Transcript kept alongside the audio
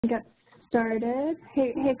Get started.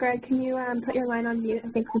 Hey, Greg, can you put your line on mute? I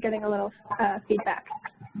think we're getting a little feedback.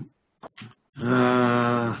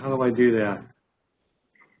 How do I do that?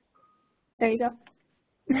 There you go.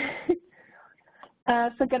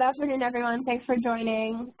 So good afternoon, everyone. Thanks for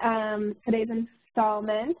joining today's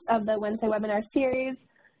installment of the Wednesday webinar series.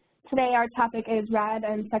 Today our topic is RAD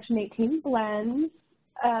and Section 18 blends.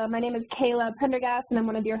 My name is Kayla Prendergast, and I'm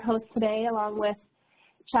one of your hosts today, along with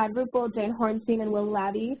Chad Ruppel, Jane Hornstein, and Will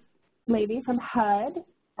Levy from HUD.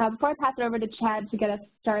 Before I pass it over to Chad to get us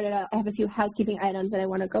started, I have a few housekeeping items that I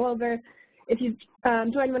want to go over. If you've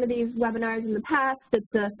joined one of these webinars in the past,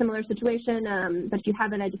 it's a similar situation, but if you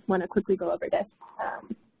haven't, I just want to quickly go over this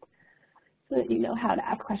so that you know how to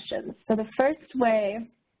ask questions. So the first way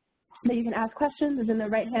that you can ask questions is in the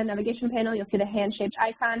right-hand navigation panel. You'll see the hand-shaped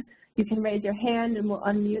icon. You can raise your hand and we'll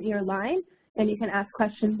unmute your line, and you can ask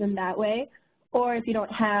questions in that way. Or if you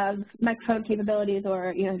don't have microphone capabilities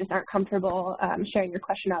or just aren't comfortable sharing your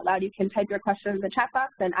question out loud, you can type your question in the chat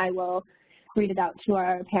box and I will read it out to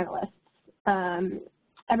our panelists.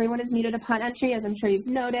 Everyone is muted upon entry, as I'm sure you've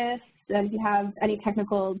noticed. And if you have any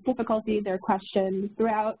technical difficulties or questions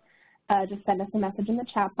throughout, just send us a message in the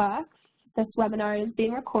chat box. This webinar is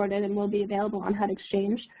being recorded and will be available on HUD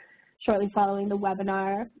Exchange shortly following the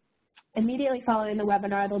webinar. Immediately following the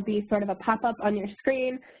webinar, there'll be sort of a pop-up on your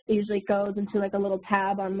screen. It usually goes into like a little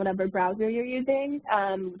tab on whatever browser you're using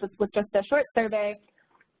with just a short survey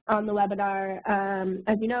on the webinar.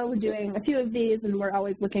 As you know, we're doing a few of these and we're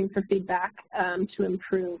always looking for feedback to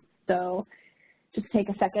improve. So just take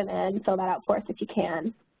a second and fill that out for us if you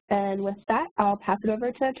can. And with that, I'll pass it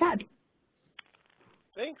over to Chad.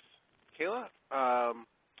 Thanks, Kayla.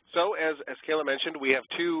 So as Kayla mentioned, we have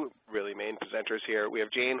two really main presenters here. We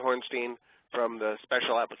have Jane Hornstein from the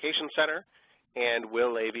Special Application Center and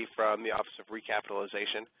Will Levy from the Office of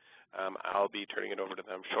Recapitalization. I'll be turning it over to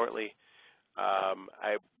them shortly.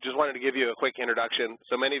 I just wanted to give you a quick introduction.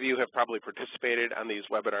 So many of you have probably participated on these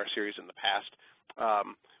webinar series in the past.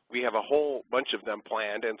 We have a whole bunch of them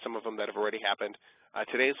planned and some of them that have already happened.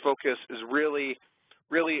 Today's focus is really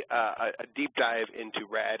a deep dive into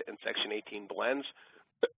RAD and Section 18 blends.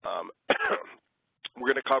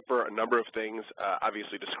 We're going to cover a number of things,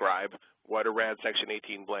 obviously describe what a RAD Section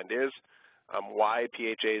 18 blend is, why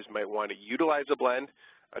PHAs might want to utilize a blend,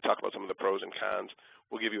 talk about some of the pros and cons.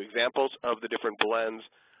 We'll give you examples of the different blends,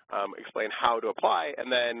 explain how to apply,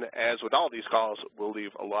 and then as with all these calls, we'll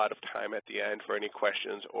leave a lot of time at the end for any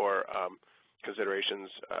questions or considerations,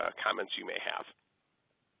 comments you may have.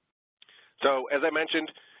 So as I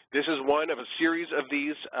mentioned, this is one of a series of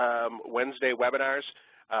these Wednesday webinars.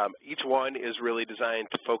 Each one is really designed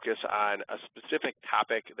to focus on a specific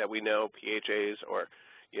topic that we know PHAs or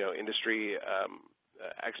industry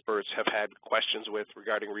experts have had questions with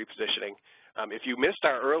regarding repositioning. If you missed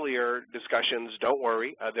our earlier discussions, don't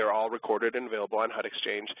worry. They're all recorded and available on HUD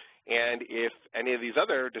Exchange. And if any of these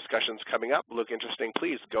other discussions coming up look interesting,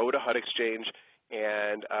 please go to HUD Exchange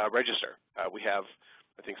and register. We have,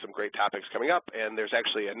 I think, some great topics coming up, and there's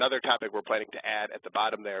actually another topic we're planning to add at the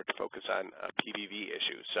bottom there to focus on PVV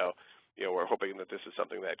issues. So, we're hoping that this is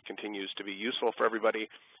something that continues to be useful for everybody.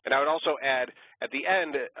 And I would also add, at the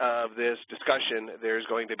end of this discussion, there's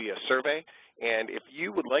going to be a survey. And if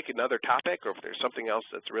you would like another topic, or if there's something else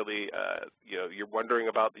that's really, you're wondering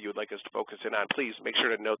about that you would like us to focus in on, please make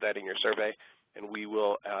sure to note that in your survey, and we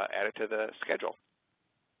will add it to the schedule.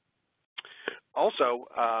 Also,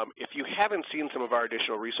 if you haven't seen some of our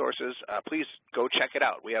additional resources, please go check it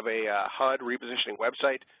out. We have a HUD repositioning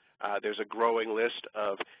website. There's a growing list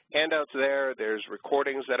of handouts there. There's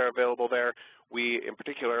recordings that are available there. We, in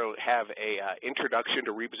particular, have a Introduction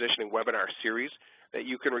to Repositioning webinar series that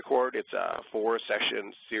you can record. It's a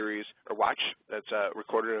 4-session series or watch that's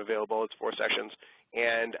recorded and available. It's 4 sessions.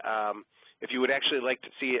 And if you would actually like to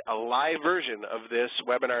see a live version of this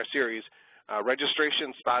webinar series,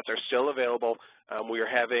 registration spots are still available. We are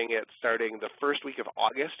having it starting the first week of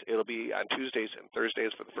August. It'll be on Tuesdays and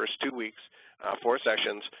Thursdays for the first 2 weeks, 4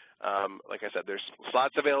 sessions. Like I said, there's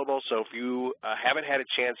slots available, so if you haven't had a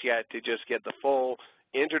chance yet to just get the full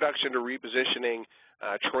Introduction to Repositioning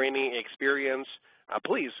training experience,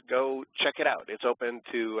 please go check it out. It's open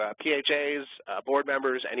to PHAs, board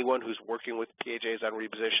members, anyone who's working with PHAs on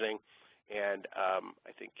repositioning. And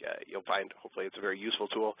I think you'll find, hopefully, it's a very useful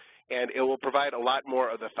tool. And it will provide a lot more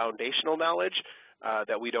of the foundational knowledge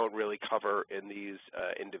that we don't really cover in these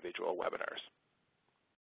individual webinars.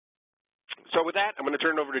 So with that, I'm going to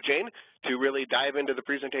turn it over to Jane to really dive into the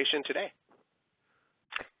presentation today.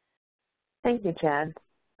 Thank you, Chad.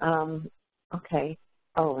 Okay.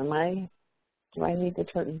 Oh, do I need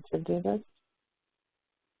to do this?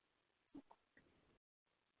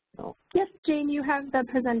 Oh, Yes, Jane, you have the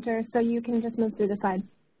presenter, so you can just move through the slides.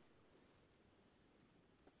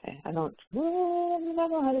 okay. I don't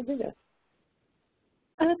know how to do this.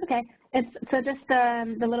 Oh, that's okay. It's so just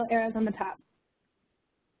the little arrows on the top.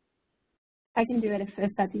 I can do it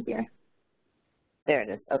if that's easier. There it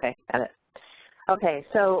is. Okay, got it. Okay,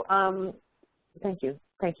 so thank you,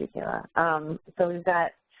 Kayla.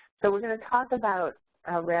 So we're going to talk about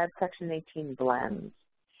RAD Section 18 blends,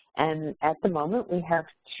 and at the moment we have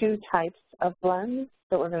two types of blends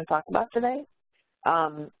that we're going to talk about today.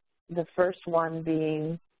 The first one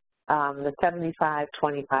being the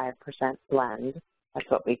 75-25% blend. That's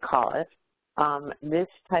what we call it. This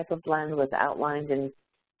type of blend was outlined in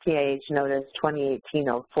PAH Notice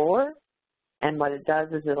 2018-04, and what it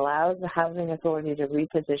does is it allows the Housing Authority to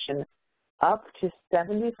reposition up to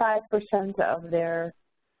 75% of their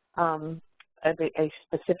a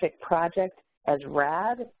specific project as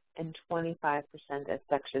RAD and 25% as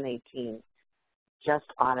Section 18, just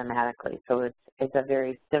automatically. So it's a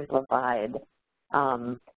very simplified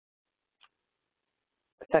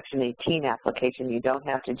Section 18 application. You don't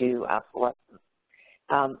have to do obsolescence.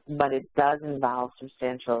 But it does involve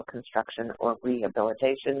substantial construction or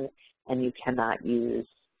rehabilitation, and you cannot use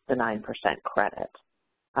the 9% credit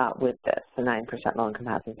with this, the 9% low-income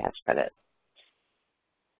housing tax credit.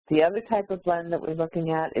 The other type of blend that we're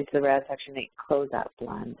looking at is the RAD Section 8 closeout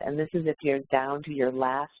blend, and this is if you're down to your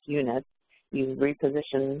last unit, you've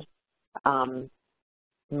repositioned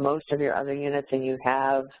most of your other units, and you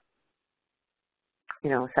have,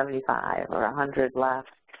 75 or 100 left,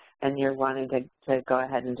 and you're wanting to go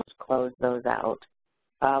ahead and just close those out.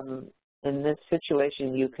 In this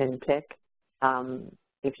situation, you can pick,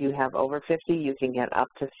 if you have over 50, you can get up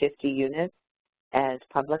to 50 units as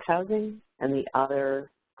public housing, and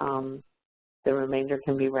the remainder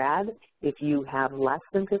can be RAD. If you have less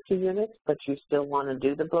than 50 units, but you still want to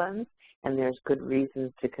do the blend, and there's good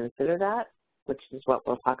reasons to consider that, which is what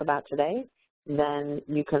we'll talk about today, then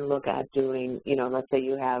you can look at doing, let's say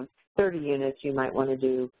you have 30 units, you might want to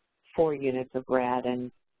do 4 units of RAD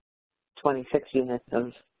and 26 units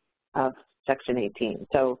of Section 18.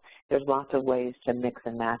 So there's lots of ways to mix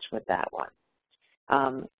and match with that one.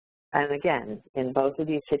 And again, in both of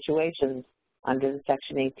these situations, under the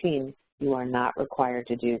Section 18, you are not required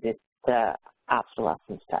to do the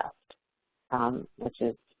obsolescence test, which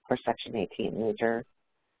is for Section 18. These are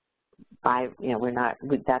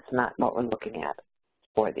that's not what we're looking at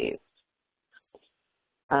for these.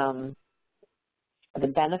 The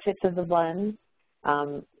benefits of the blend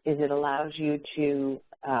is it allows you to,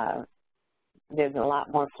 there's a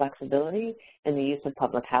lot more flexibility in the use of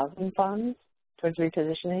public housing funds towards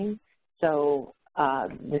repositioning. So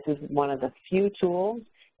this is one of the few tools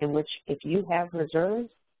in which if you have reserves,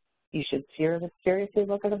 you should seriously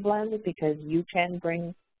look at a blend, because you can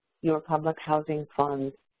bring your public housing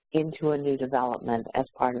funds into a new development as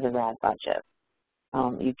part of the RAD budget.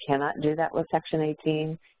 You cannot do that with Section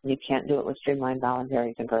 18. You can't do it with streamlined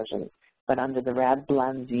voluntary conversions, but under the RAD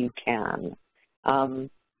blends, you can.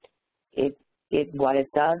 What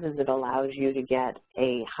it does is it allows you to get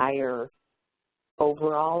a higher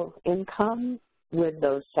overall income with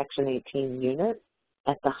those Section 18 units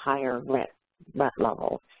at the higher rent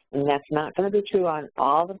level. And that's not going to be true on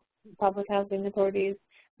all the public housing authorities,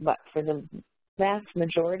 but for the vast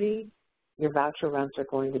majority, your voucher rents are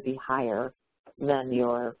going to be higher than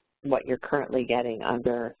what you're currently getting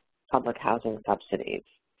under public housing subsidies.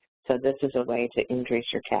 So this is a way to increase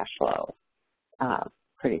your cash flow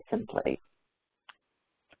pretty simply.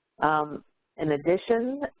 In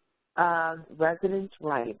addition, residents'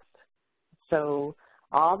 rights. So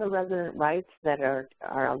all the resident rights that are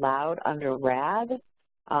allowed under RAD,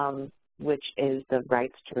 which is the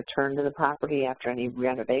rights to return to the property after any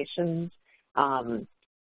renovations,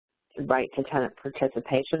 right to tenant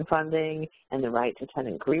participation funding, and the right to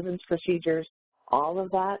tenant grievance procedures, all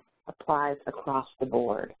of that applies across the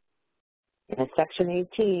board. In Section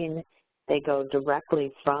 18, they go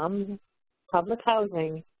directly from public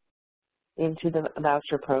housing into the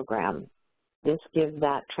voucher program. This gives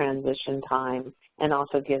that transition time and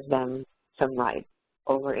also gives them some rights.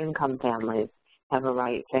 Over income families have a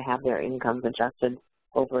right to have their incomes adjusted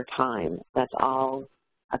over time. That's all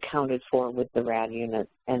accounted for with the RAD unit,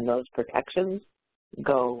 and those protections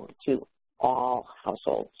go to all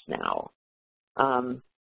households now.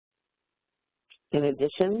 In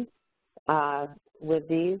addition, with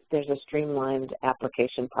these, there's a streamlined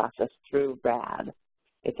application process through RAD.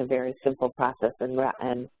 It's a very simple process, and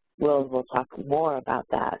we'll talk more about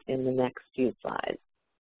that in the next few slides.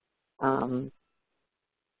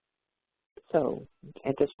 So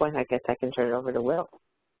at this point, I guess I can turn it over to Will.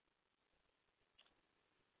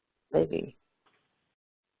 maybe.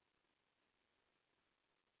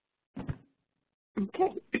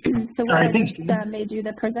 Okay. So when I just made you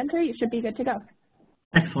the presenter, you should be good to go.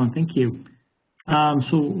 Excellent. Thank you.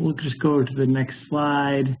 So we'll just go to the next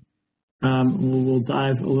slide. We'll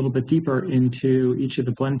dive a little bit deeper into each of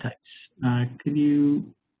the blend types. Could you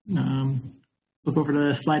look over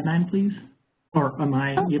to slide 9, please? Or am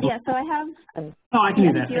I able? Yeah, so I have. Oh, I can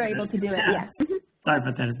do that. You're able to do it, yeah. Sorry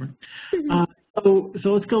about that, everyone. So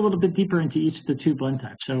let's go a little bit deeper into each of the 2 blend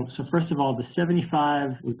types. So first of all, the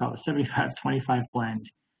 75, we call it 75-25 blend.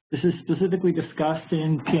 This is specifically discussed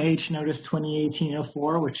in PH Notice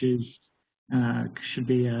 2018-04, which is should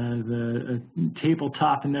be the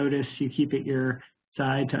tabletop notice you keep at your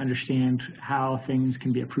side to understand how things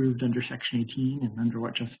can be approved under Section 18 and under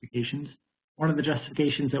what justifications. One of the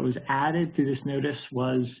justifications that was added through this notice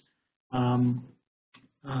was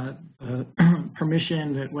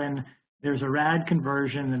permission that when there's a RAD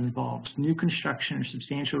conversion that involves new construction or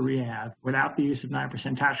substantial rehab without the use of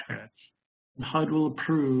 9% tax credits, the HUD will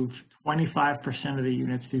approve 25% of the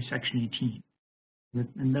units through Section 18.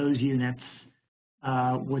 And those units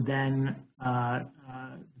would then, the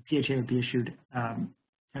PHA would be issued kind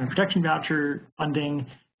of protection voucher funding,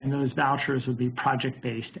 and those vouchers would be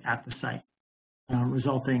project-based at the site,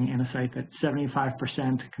 resulting in a site that's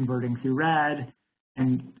 75% converting through RAD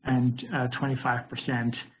and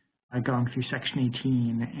 25% going through Section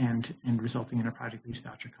 18 and resulting in a project-based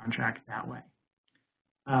voucher contract that way.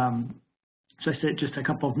 So I said just a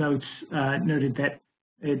couple of notes noted that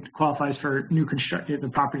it qualifies for new construction. The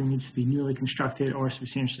property needs to be newly constructed or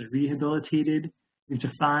substantially rehabilitated. We've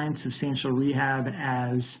defined substantial rehab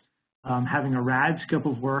as having a RAD scope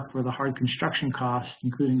of work where the hard construction costs,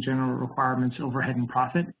 including general requirements, overhead, and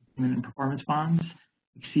profit, and performance bonds,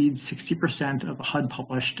 exceeds 60% of the HUD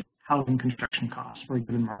published housing construction costs for a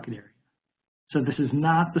given market area. So this is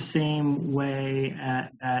not the same way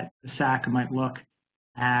that the SAC might look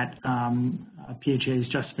at PHA's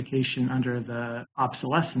justification under the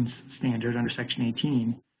obsolescence standard under Section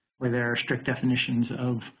 18, where there are strict definitions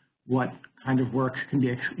of what kind of work can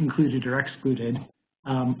be included or excluded.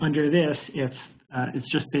 Under this, it's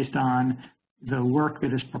just based on the work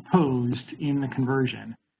that is proposed in the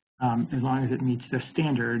conversion. As long as it meets the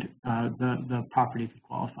standard, the property could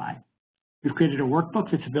qualify. We've created a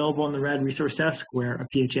workbook that's available on the RAD Resource Desk where a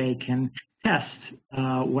PHA can test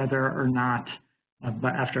whether or not,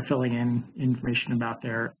 but after filling in information about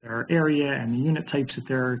their area and the unit types that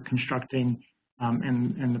they're constructing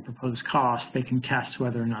and the proposed cost, they can test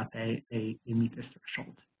whether or not they meet this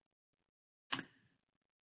threshold.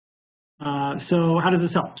 So how does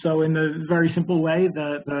this help? So in the very simple way,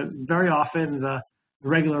 very often the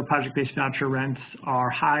regular project-based voucher rents are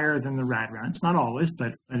higher than the RAD rents. Not always,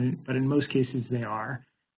 but in most cases they are.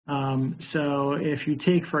 So if you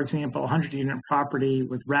take, for example, a 100-unit property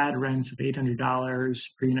with RAD rents of $800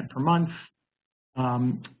 per unit per month,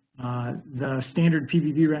 the standard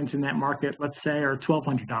PVB rents in that market, let's say, are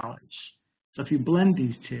 $1,200. So if you blend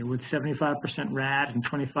these two with 75% RAD and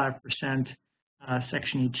 25%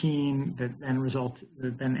 Section 18, that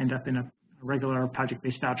then end up in a regular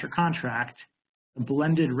project-based voucher contract, the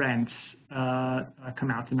blended rents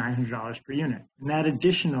come out to $900 per unit. And that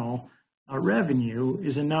additional revenue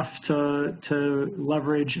is enough to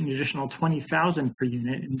leverage an additional $20,000 per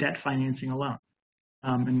unit in debt financing alone,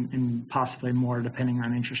 and possibly more depending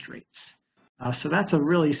on interest rates. So that's a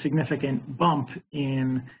really significant bump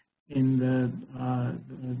in the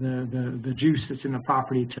juice that's in the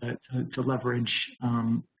property to leverage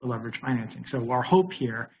financing. So our hope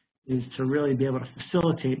here is to really be able to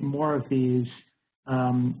facilitate more of these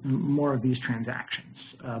transactions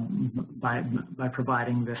by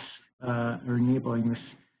providing this or enabling this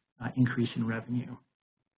increase in revenue.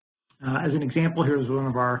 As an example, here's one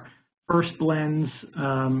of our first blends,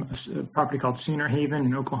 a property called Sooner Haven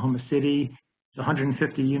in Oklahoma City. It's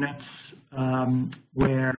 150 units,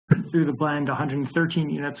 where through the blend, 113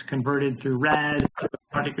 units converted through RAD,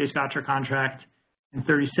 project-based voucher contract, and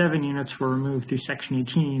 37 units were removed through Section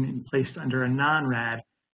 18 and placed under a non-RAD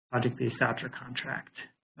project-based voucher contract.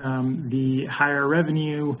 The higher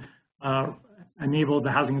revenue enabled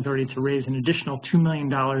the Housing Authority to raise an additional $2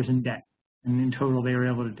 million in debt. And in total, they were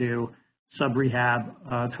able to do sub-rehab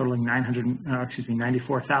totaling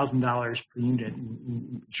 $94,000 per unit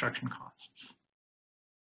in construction costs.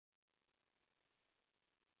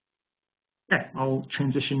 Okay, I'll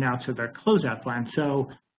transition now to the closeout plan. So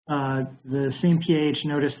the same PH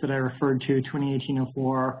notice that I referred to,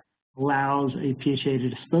 2018-04, allows a PHA to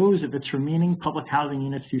dispose of its remaining public housing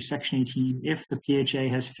units through Section 18 if the PHA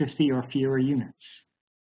has 50 or fewer units.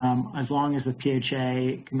 as long as the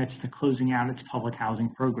PHA commits to closing out its public housing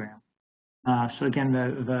program. So again,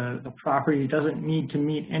 the property doesn't need to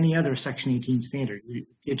meet any other Section 18 standard.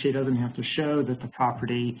 PHA doesn't have to show that the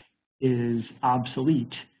property is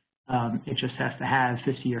obsolete. It just has to have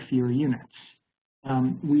 50 or fewer units.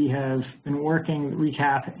 We have been working,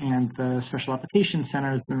 RECAP and the Special Application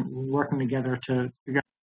Center has been working together to figure out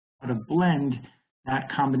how to blend that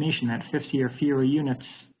combination, that 50 or fewer units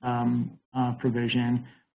provision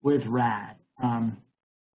with RAD.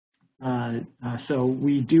 So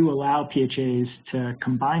we do allow PHAs to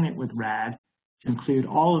combine it with RAD to include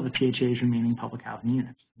all of the PHA's remaining public housing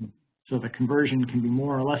units. So the conversion can be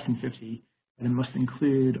more or less than 50, but it must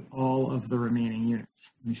include all of the remaining units.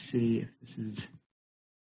 Let me see if this is,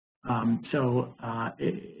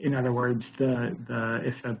 in other words,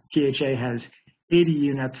 if a PHA has 80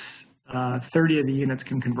 units, 30 of the units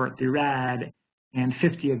can convert through RAD, and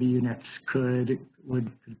 50 of the units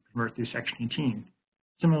would convert through Section 18.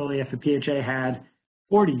 Similarly, if a PHA had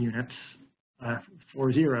 40 units,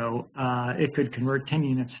 40, it could convert 10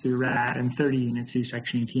 units through RAD and 30 units through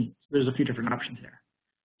Section 18. So there's a few different options there.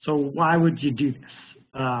 So why would you do this?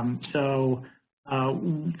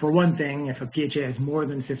 For one thing, if a PHA has more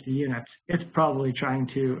than 50 units, it's probably trying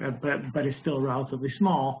to, but it's still relatively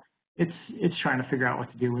small, it's trying to figure out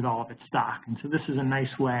what to do with all of its stock. And so this is a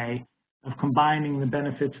nice way of combining the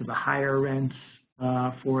benefits of the higher rents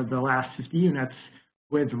for the last 50 units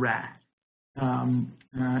with RAD.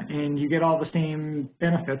 And you get all the same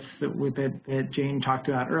benefits that Jane talked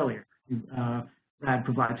about earlier. RAD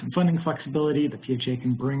provides some funding flexibility. The PHA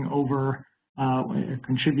can bring over,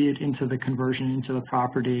 contribute into the conversion into the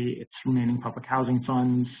property, its remaining public housing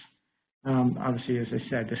funds. Obviously, as I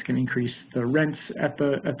said, this can increase the rents at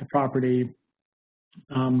the property.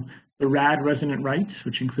 The RAD resident rights,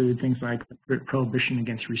 which include things like the prohibition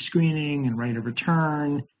against rescreening and right of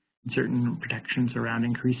return, and certain protections around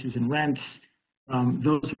increases in rents,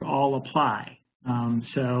 those all apply.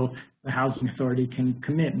 So the Housing Authority can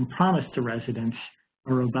commit and promise to residents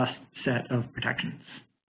a robust set of protections.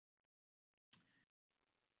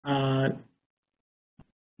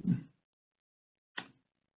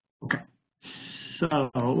 Okay,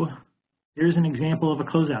 so here's an example of a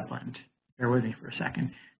closeout blend. Bear with me for a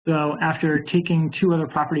second. So after taking two other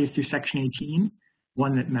properties through Section 18,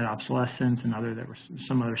 one that met obsolescence, another that were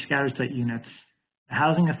some other scattered site units, the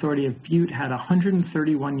Housing Authority of Butte had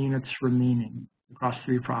 131 units remaining across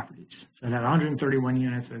three properties. So it had 131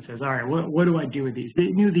 units, and it says, all right, what do I do with these? They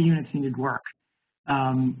knew the units needed work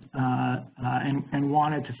and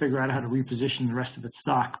wanted to figure out how to reposition the rest of its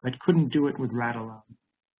stock, but couldn't do it with RAD alone.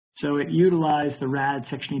 So it utilized the RAD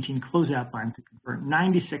Section 18 closeout blend to convert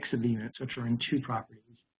 96 of the units, which are in two properties,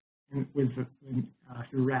 through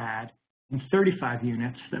RAD, and 35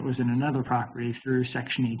 units that was in another property through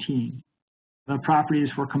Section 18. The properties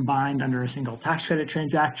were combined under a single tax credit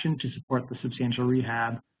transaction to support the substantial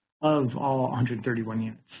rehab of all 131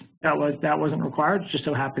 units. That wasn't required. It just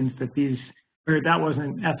so happens that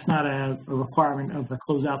that's not a requirement of the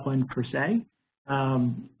closeout blend per se.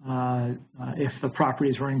 If the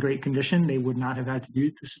properties were in great condition, they would not have had to do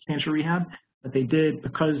the substantial rehab, but they did,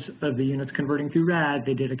 because of the units converting through RAD,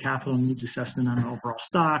 they did a capital needs assessment on overall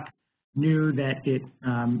stock, knew that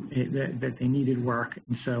that they needed work,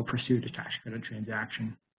 and so pursued a tax credit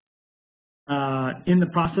transaction. In the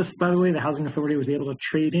process, by the way, the Housing Authority was able to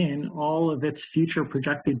trade in all of its future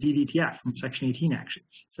projected DDTF from Section 18 actions.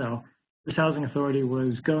 So this Housing Authority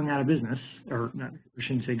was going out of business, or not, we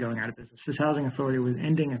shouldn't say going out of business. This Housing Authority was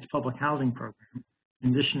ending its public housing program,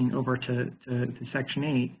 transitioning over to Section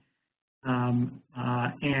 8,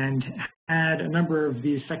 and had a number of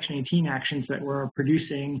these Section 18 actions that were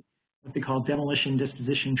producing what they call demolition,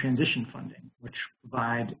 disposition, transition funding, which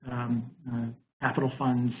provide capital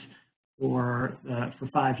funds for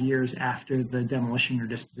 5 years after the demolition or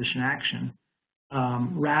disposition action.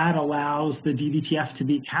 RAD allows the DDTF to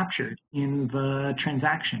be captured in the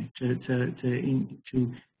transaction,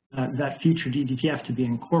 that future DDTF to be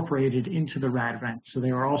incorporated into the RAD rent. So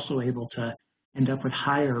they were also able to end up with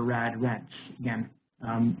higher RAD rents, again,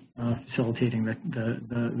 facilitating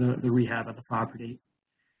the rehab of the property.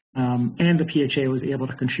 And the PHA was able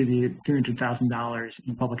to contribute $300,000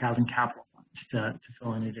 in public housing capital funds to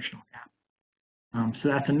fill in additional gap. So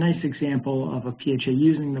that's a nice example of a PHA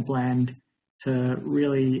using the blend to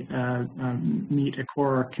really meet a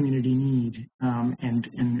core community need and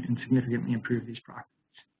significantly improve these properties.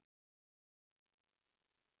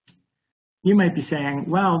 You might be saying,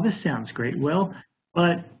 well, this sounds great, Will,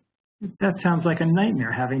 but that sounds like a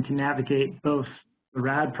nightmare, having to navigate both the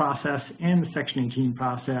RAD process and the Section 18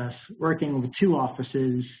 process, working with two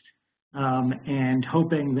offices, and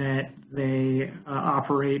hoping that they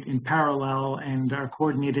operate in parallel and are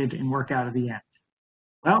coordinated and work out at the end.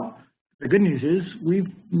 Well, the good news is we've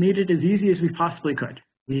made it as easy as we possibly could.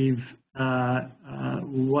 We've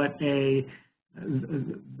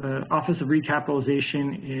the Office of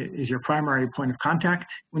Recapitalization is your primary point of contact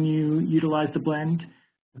when you utilize the blend,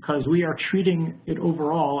 because we are treating it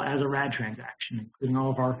overall as a RAD transaction, including all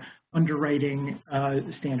of our underwriting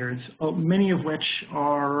standards, many of which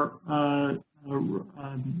are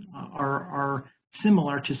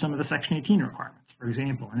similar to some of the Section 18 requirements. For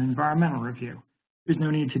example, an environmental review. There's no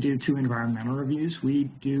need to do 2 environmental reviews. We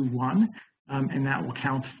do 1, and that will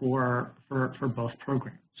count for both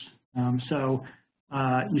programs. So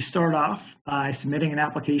you start off by submitting an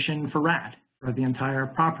application for RAD for the entire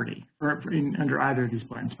property, under either of these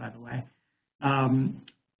blends, by the way.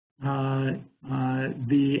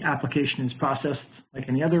 The application is processed like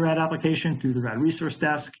any other RAD application through the RAD resource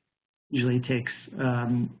desk. Usually it takes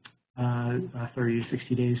 30 to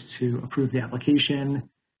 60 days to approve the application.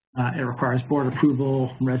 It requires board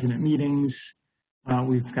approval, resident meetings.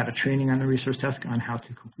 We've got a training on the resource desk on how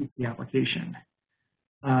to complete the application.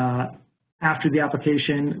 After the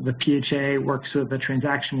application, the PHA works with the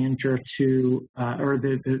transaction manager to, or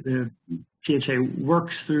the PHA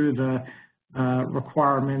works through the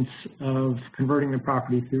requirements of converting the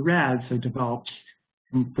property through RAD, so develops,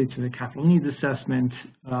 completes the capital needs assessment,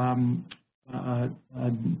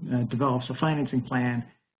 develops a financing plan,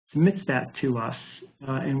 submits that to us,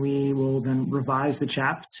 and we will then revise the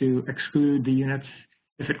CHAP to exclude the units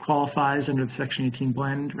if it qualifies under the Section 18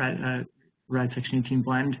 blend, RAD Section 18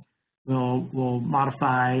 blend. We'll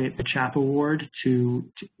modify the CHAP award to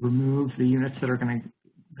remove the units that are going to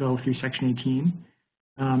go through Section 18.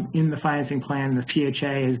 In the financing plan, the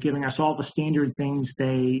PHA is giving us all the standard things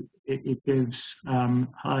it gives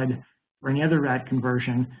HUD for any other RAD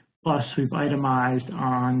conversion, plus we've itemized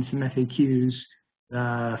on some FAQs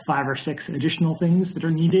 5 or 6 additional things that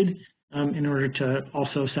are needed in order to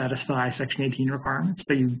also satisfy Section 18 requirements,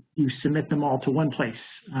 but you submit them all to one place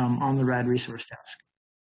on the RAD resource desk.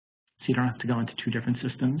 So you don't have to go into 2 different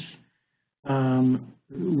systems.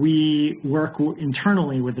 We work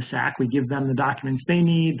internally with the SAC. We give them the documents they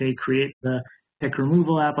need. They create the PIC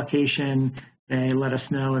removal application. They let us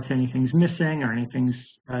know if anything's missing or anything's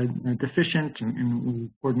deficient, and we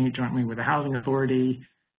coordinate jointly with the housing authority.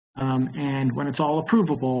 And when it's all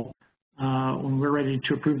approvable, when we're ready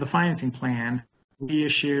to approve the financing plan, we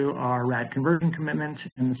issue our RAD conversion commitment,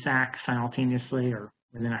 and the SAC simultaneously, or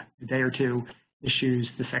within a day or 2, issues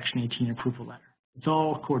the Section 18 approval letter. It's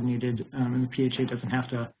all coordinated, and the PHA doesn't have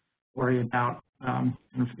to worry about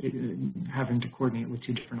having to coordinate with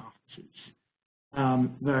 2 different offices.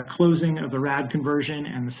 The closing of the RAD conversion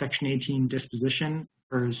and the Section 18 disposition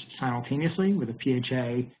occurs simultaneously, with the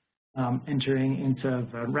PHA entering into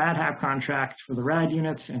the RAD HAP contract for the RAD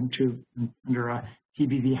units and under a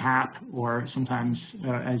TBV HAP, or sometimes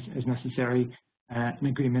as necessary, an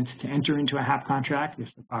agreement to enter into a HAP contract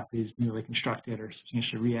if the property is newly constructed or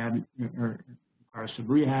substantially rehab or requires some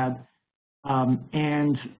rehab. So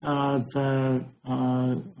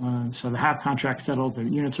the HAP contract settled, the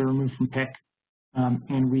units are removed from PIC,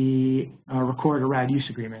 and we record a RAD use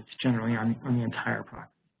agreement generally on the entire property.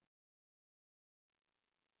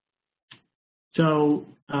 So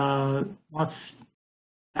let's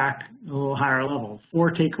back a little higher level.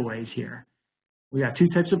 4 takeaways here. We got 2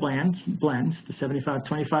 types of blends, the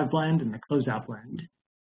 75-25 blend and the closeout blend.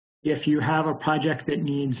 If you have a project that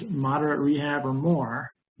needs moderate rehab or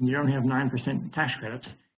more, and you don't have 9% tax credits,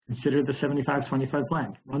 consider the 75-25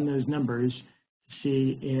 blend. Run those numbers to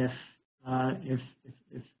see if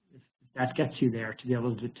that gets you there to be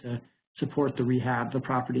able to support the rehab the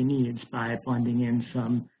property needs by blending in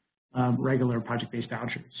some regular project-based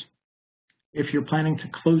vouchers. If you're planning to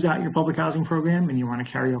close out your public housing program and you want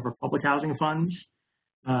to carry over public housing funds,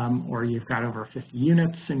 or you've got over 50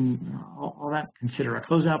 units and all that, consider a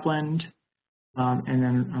closeout blend. And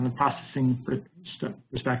then on the processing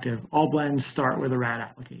perspective, all blends start with a RAD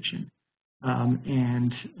application. We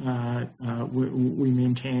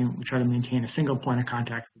try to maintain a single point of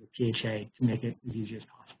contact with the PHA to make it as easy as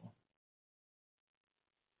possible.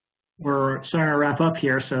 We're starting to wrap up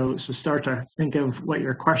here, so start to think of what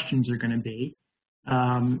your questions are going to be.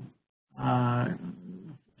 A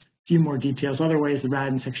few more details, other ways the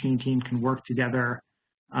RAD and Section 18 can work together.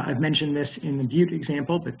 I've mentioned this in the Butte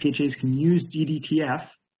example, but PHAs can use DDTF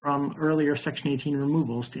from earlier Section 18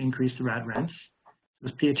 removals to increase the RAD rents.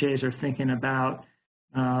 As PHAs are thinking about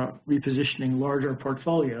repositioning larger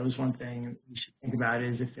portfolios, one thing you should think about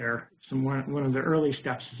is if they're one of the early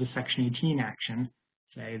steps is a Section 18 action,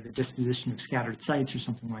 say the disposition of scattered sites or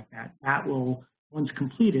something like that, that will, once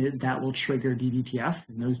completed, that will trigger DDTF,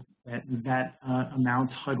 and that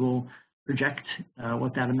amount HUD will project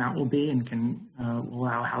what that amount will be and can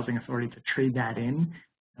allow a housing authority to trade that in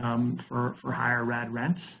for higher RAD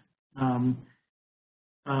rents.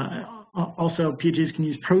 Also, PHAs can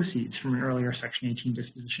use proceeds from an earlier Section 18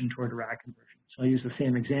 disposition toward a RAD conversion. So I'll use the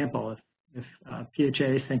same example. If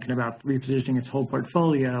PHA is thinking about repositioning its whole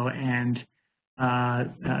portfolio and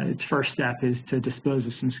its first step is to dispose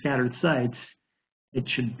of some scattered sites, it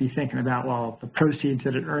should be thinking about, well, the proceeds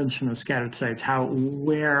that it earns from those scattered sites,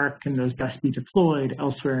 where can those best be deployed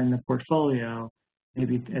elsewhere in the portfolio,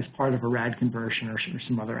 maybe as part of a RAD conversion or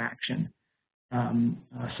some other action.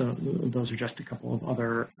 So those are just a couple of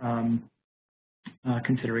other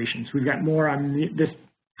considerations. We've got more on this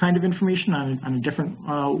kind of information on a different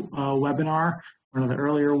webinar, one of the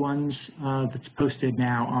earlier ones that's posted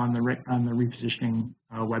now on the repositioning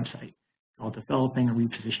website, called Developing a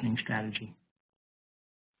Repositioning Strategy.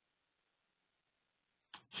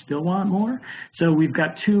 Still want more? So we've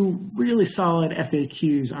got two really solid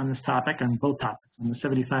FAQs on this topic, on both topics, on the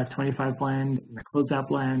 75-25 blend and the closeout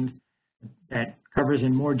blend, that covers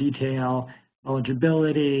in more detail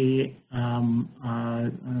eligibility,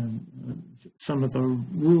 some of the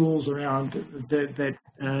rules around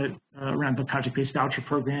around the project-based voucher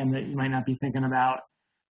program that you might not be thinking about,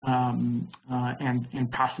 and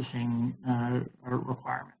processing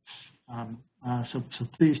requirements. So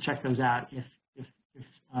please check those out if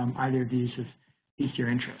either of these have piqued your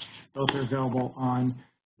interest. Both are available on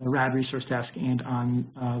the RAD resource desk and on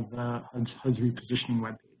the HUD's repositioning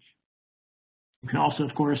webpage. You can also,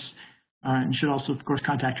 of course, and should also, of course,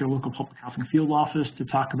 contact your local public housing field office to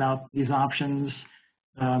talk about these options.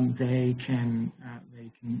 They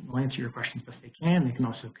will answer your questions best they can. They can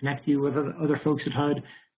also connect you with other folks at HUD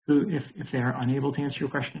who, if they're unable to answer your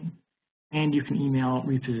question. And you can email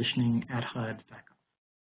repositioning@hud.gov.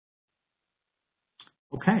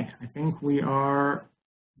 Okay, I think we are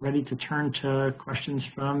ready to turn to questions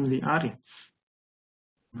from the audience.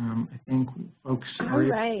 I think folks are... All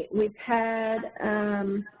right, we've had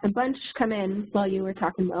a bunch come in while you were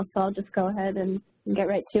talking, Will, so I'll just go ahead and get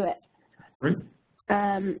right to it. Great.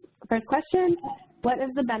 First question, what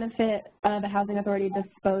is the benefit of a housing authority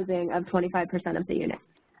disposing of 25% of the units?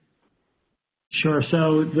 Sure,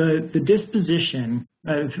 so the disposition,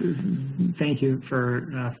 thank you for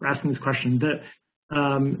asking this question.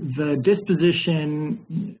 The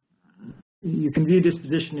disposition, you can view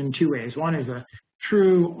disposition in two ways. One is a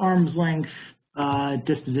true arm's length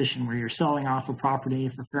disposition where you're selling off a property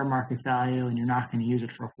for fair market value and you're not going to use it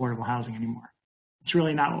for affordable housing anymore. It's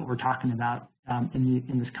really not what we're talking about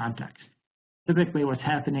in this context. Typically what's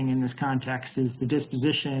happening in this context is the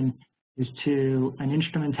disposition is to an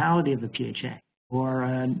instrumentality of the PHA or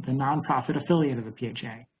the nonprofit affiliate of the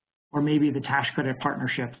PHA, or maybe the tax credit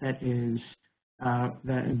partnership that is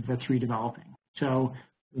that's redeveloping. So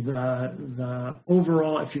the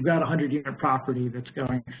overall, if you've got a 100-unit property that's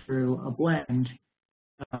going through a blend,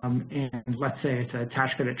 and let's say it's a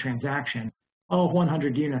tax credit transaction, all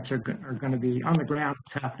 100 units are going to be on the ground.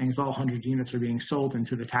 What's happening is all 100 units are being sold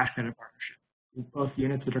into the tax credit partnership, both the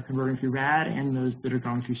units that are converting through RAD and those that are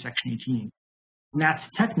going through Section 18. And that's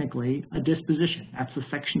technically a disposition. That's a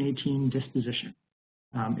Section 18 disposition.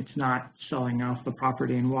 It's not selling off the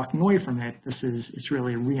property and walking away from it. It's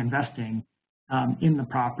really reinvesting in the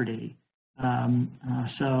property.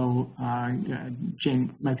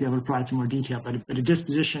 Jane might be able to provide some more detail, but a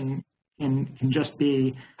disposition can just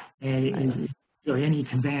be really any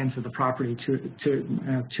conveyance of the property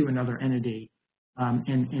to another entity,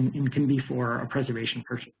 and can be for a preservation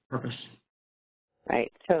purpose.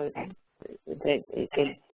 Right. So,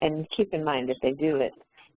 and keep in mind, if they do it,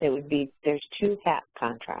 there's two HAP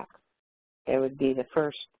contracts. There would be the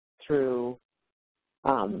first through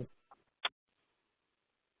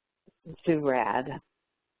RAD,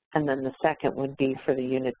 and then the second would be for the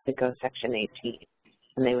units that go Section 18,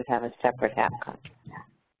 and they would have a separate HAP contract.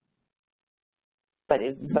 But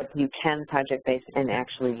you can project-base, and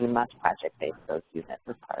actually you must project-base those units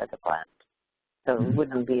as part of the blend. So it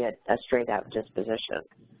wouldn't be a straight-out disposition.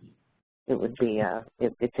 It would be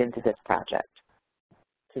it's into this project,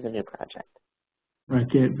 to the new project. Right.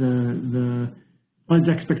 The HUD's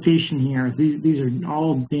expectation here, these are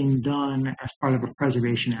all being done as part of a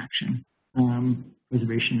preservation action,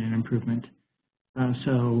 preservation and improvement.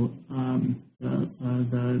 So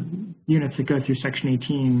the units that go through Section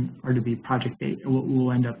 18 are to be project-based,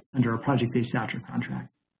 will end up under a project-based voucher contract.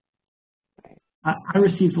 Right. I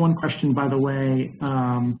received one question, by the way,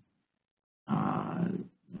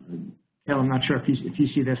 I'm not sure if you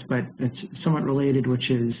see this, but it's somewhat related, which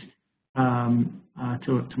is to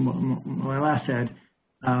what I last said,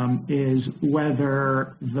 is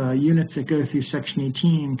whether the units that go through Section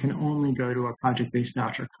 18 can only go to a project-based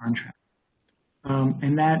voucher contract.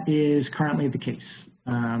 And that is currently the case.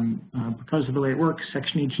 Because of the way it works,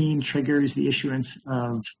 Section 18 triggers the issuance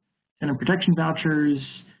of tenant protection vouchers.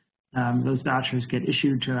 Those vouchers get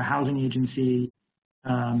issued to a housing agency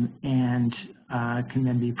and can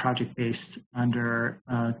then be project-based under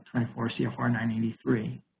 24 CFR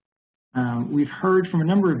 983. We've heard from a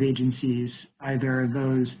number of agencies, either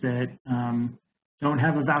those that don't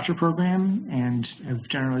have a voucher program and have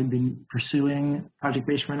generally been pursuing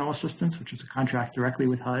project-based rental assistance, which is a contract directly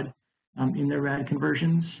with HUD in their RAD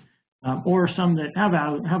conversions, or some that have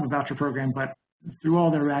a voucher program, but through all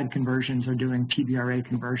their RAD conversions are doing PBRA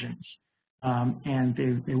conversions. And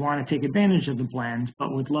they want to take advantage of the blend,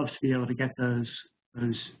 but would love to be able to get those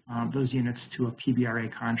units to a PBRA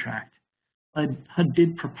contract. HUD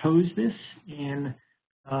did propose this in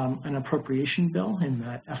an appropriation bill in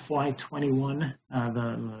the FY21,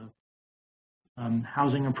 the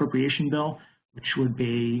housing appropriation bill, which would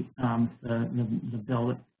be the bill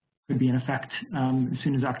that could be in effect as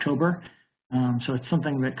soon as October. So it's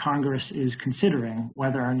something that Congress is considering,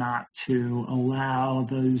 whether or not to allow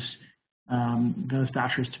those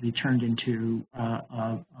vouchers to be turned into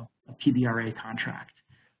a PBRA contract.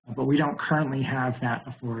 But we don't currently have that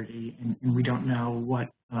authority, and we don't know what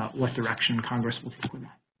direction Congress will take with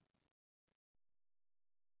that.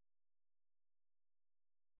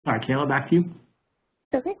 All right, Kayla, back to you.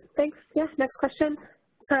 Okay, thanks. Yeah, next question.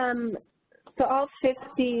 So all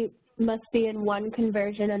 50 must be in one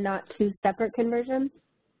conversion and not two separate conversions?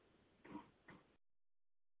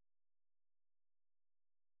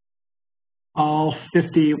 All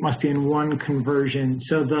 50 must be in one conversion.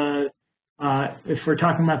 So if we're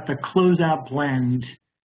talking about the closeout blend,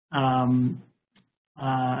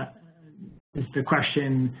 is the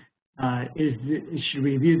question, should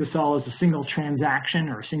we view this all as a single transaction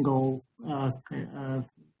or a single, a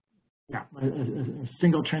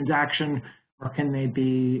single transaction, or can they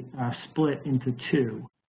be split into two?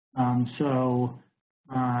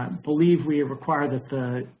 Believe we require that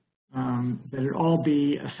that it all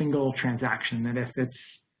be a single transaction, that if it's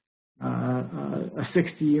a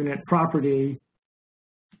 60-unit property,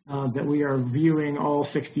 that we are viewing all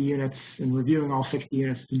 60 units and reviewing all 60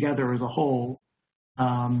 units together as a whole,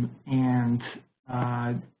 and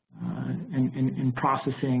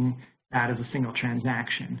processing that as a single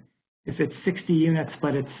transaction. If it's 60 units,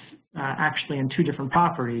 but it's actually in two different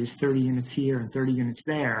properties, 30 units here and 30 units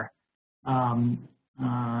there,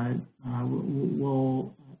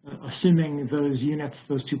 assuming those units,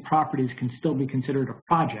 those two properties can still be considered a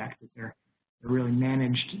project, that they're really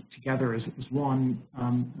managed together as one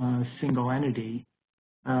single entity,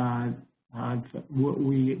 that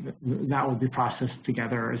will be processed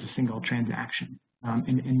together as a single transaction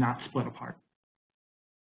and not split apart.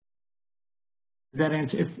 That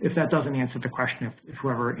answer, if that doesn't answer the question, if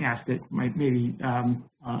whoever asked it might maybe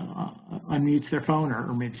unmutes their phone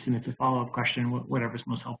or maybe submits a follow-up question, whatever's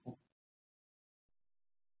most helpful.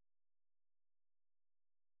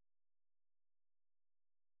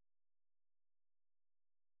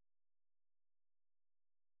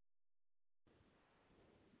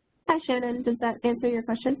 Hi, Shannon. Does that answer your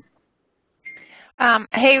question?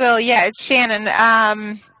 Hey, Will. Yeah, it's Shannon.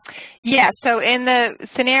 Yeah, so in the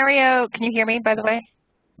scenario, can you hear me, by the way?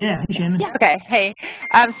 Yeah, hey, Shannon. Yeah. Okay, hey.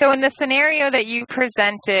 So in the scenario that you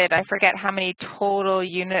presented, I forget how many total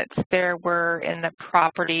units there were in the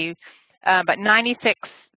property, but 96,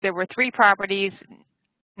 there were 3 properties,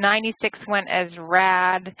 96 went as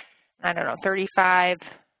RAD, I don't know, 35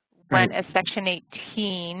 went as Section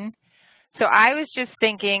 18. So I was just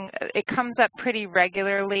thinking, it comes up pretty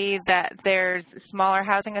regularly that there's smaller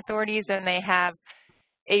housing authorities and they have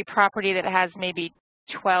a property that has maybe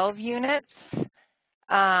 12 units.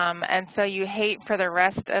 And so you hate for the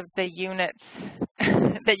rest of the units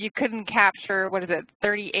that you couldn't capture,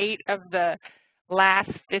 38 of the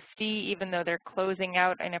last 50, even though they're closing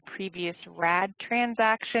out in a previous RAD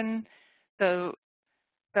transaction. So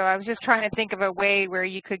I was just trying to think of a way where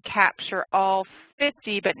you could capture all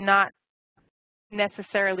 50, but not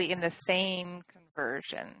necessarily in the same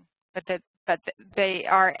conversion, but they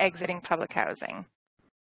are exiting public housing.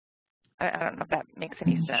 I don't know if that makes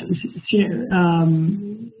any sense.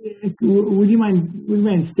 Would you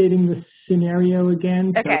mind stating the scenario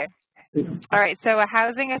again? Okay. All right. So a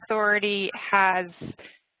housing authority has,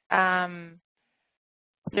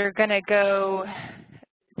 they're going to go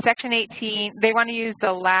Section 18. They want to use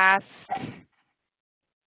the last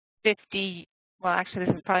 50 well, actually,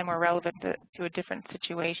 this is probably more relevant to a different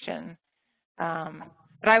situation.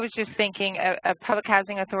 But I was just thinking a public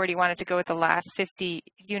housing authority wanted to go with the last 50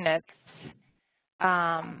 units.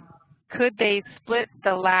 Could they split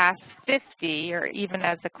the last 50, or even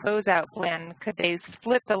as a closeout plan, could they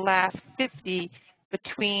split the last 50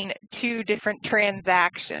 between two different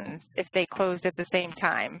transactions if they closed at the same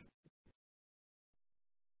time?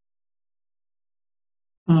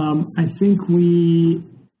 I think we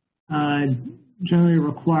generally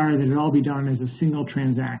require that it all be done as a single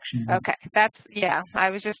transaction. Okay, that's, yeah, I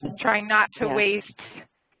was just trying not to waste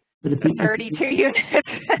but 32 units.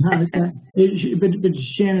 but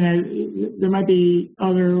Shannon, there might be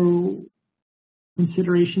other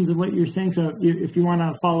considerations of what you're saying, so if you want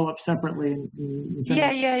to follow up separately.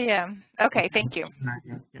 Yeah. Okay, thank you.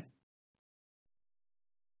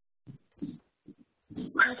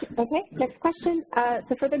 Okay, next question.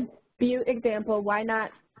 So for the Butte example, why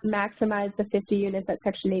not maximize the 50 units at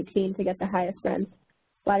Section 18 to get the highest rents?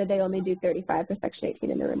 Why did they only do 35 for Section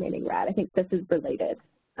 18 and the remaining RAD? I think this is related.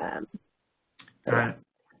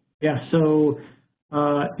 Yeah, so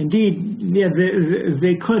indeed, yeah,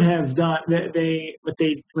 they could have done, what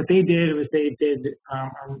they did was they did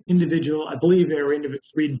individual, I believe they were individual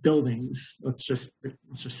 3 buildings, let's just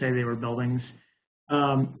say they were buildings.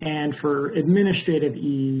 And for administrative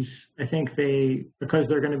ease, I think because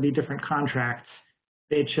they're going to be different contracts,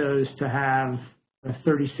 they chose to have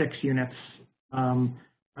 36 units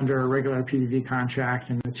under a regular PVV contract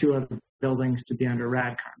and the 2 other buildings to be under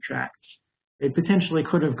RAD contracts. They potentially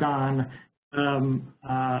could have gone,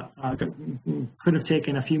 could have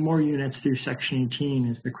taken a few more units through Section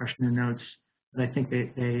 18, as the questioner notes, but I think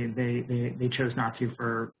they chose not to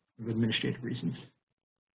for administrative reasons.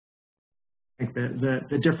 I think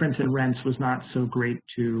the difference in rents was not so great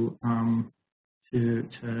to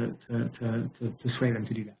sway them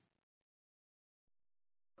to do that.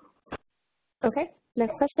 Okay,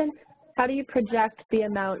 next question. How do you project the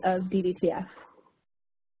amount of DDTF?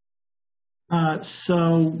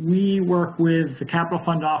 So we work with the Capital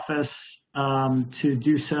Fund Office to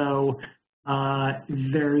do so.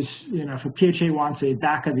 There's, if a PHA wants a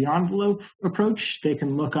back of the envelope approach, they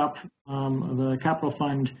can look up the Capital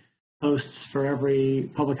Fund posts for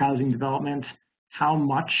every public housing development, how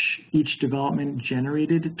much each development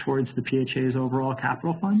generated towards the PHA's overall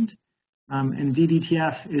capital fund. And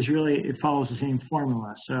DDTF is really, it follows the same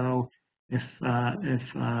formula. So if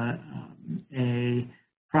a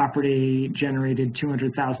property generated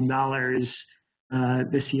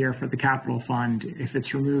 $200,000 this year for the capital fund, if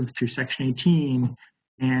it's removed through Section 18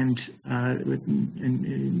 and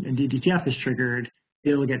DDTF is triggered,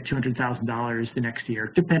 it'll get $200,000 the next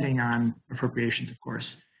year, depending on appropriations, of course.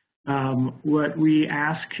 What we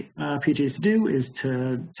ask PHAs to do is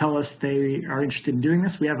to tell us they are interested in doing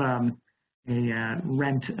this. We have a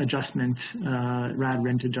rent adjustment, RAD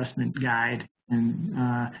rent adjustment guide, and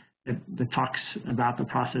that talks about the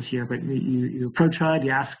process here. But you approach HUD,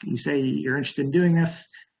 you say you're interested in doing this,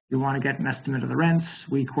 you want to get an estimate of the rents.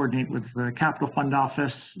 We coordinate with the Capital Fund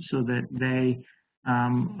Office so that they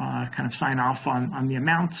kind of sign off on the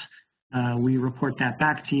amount. We report that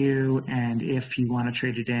back to you, and if you want to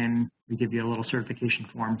trade it in, we give you a little certification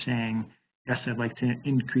form saying, yes, I'd like to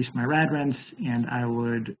increase my RAD rents, and I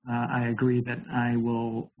agree that I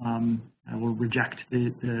will reject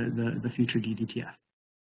the future DDTF.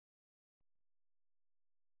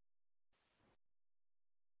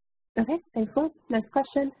 Okay, thanks, Will. Next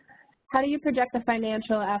question. How do you project the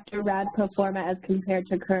financial after RAD pro forma as compared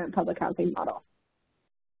to current public housing model?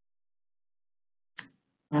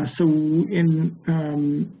 So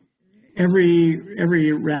in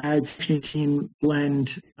every RAD Section 18 blend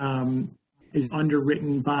is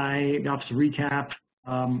underwritten by the Office of Recap.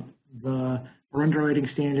 Our underwriting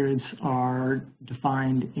standards are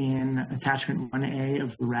defined in Attachment 1A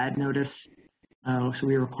of the RAD notice. So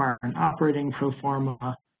we require an operating pro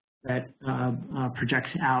forma that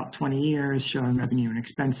projects out 20 years, showing revenue and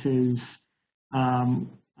expenses.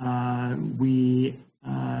 We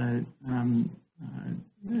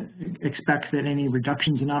expect that any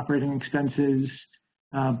reductions in operating expenses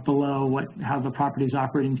below how the property is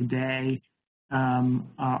operating today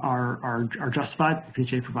are justified. The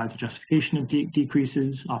PHA provides a justification of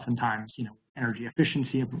decreases, oftentimes, energy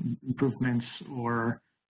efficiency improvements or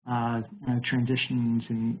transitions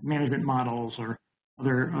in management models or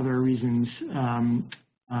other reasons. The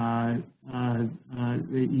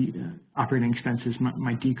operating expenses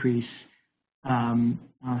might decrease.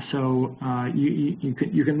 So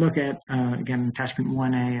you can look at again Attachment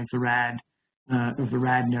 1A of the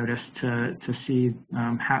RAD notice to see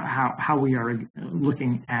how we are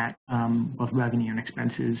looking at both revenue and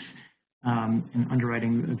expenses in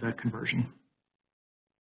underwriting the conversion.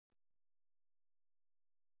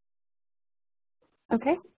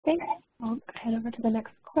 Okay, thanks. I'll head over to the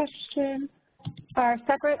next question. Are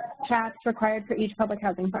separate chats required for each public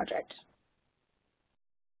housing project?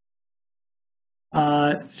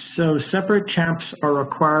 So separate chaps are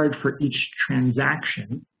required for each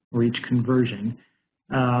transaction or each conversion.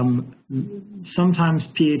 Sometimes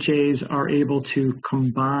PHAs are able to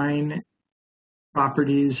combine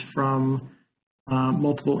properties from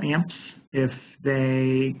multiple AMPs if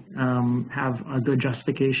they have a good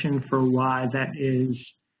justification for why that is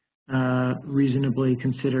reasonably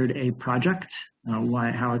considered a project,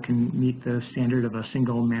 how it can meet the standard of a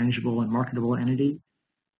single manageable and marketable entity.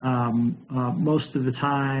 Most of the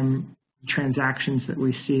time, transactions that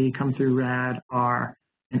we see come through RAD are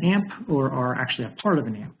an AMP or are actually a part of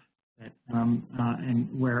an AMP, and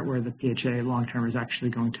where the PHA long-term is actually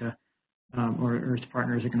going to, or its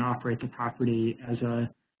partners are going to operate the property as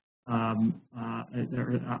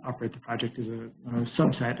operate the project as a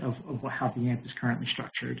subset of how the AMP is currently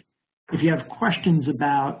structured. If you have questions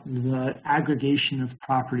about the aggregation of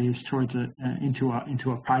properties towards into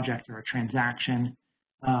a project or a transaction,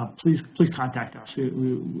 please contact us.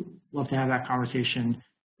 We love to have that conversation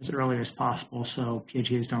as early as possible, so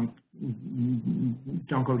PHAs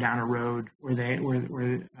don't go down a road where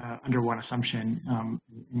we're under one assumption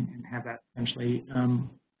and have that potentially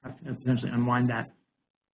unwind that.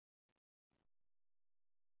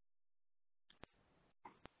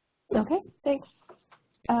 Okay, thanks.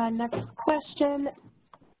 Next question.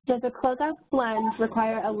 Does a closeout blend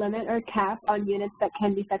require a limit or cap on units that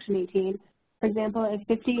can be Section 18? For example, if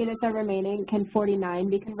 50 units are remaining, can 49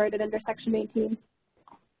 be converted under Section 18?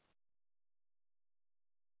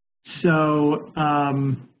 So,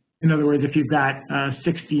 in other words, if you've got a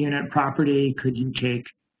 60-unit property, could you take,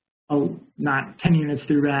 not 10 units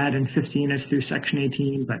through RAD and 50 units through Section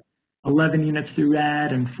 18, but 11 units through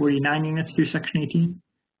RAD and 49 units through Section 18?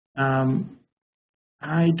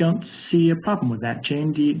 I don't see a problem with that.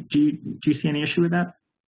 Jane, do you see any issue with that?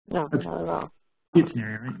 No, not at all. Good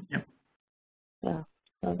scenario, right? Yep. Yeah,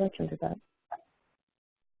 no, they can do that.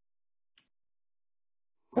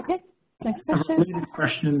 Okay, next question. A related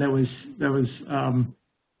question that was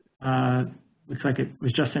looks like it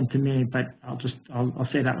was just sent to me, but I'll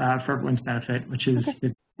say it out loud for everyone's benefit, which is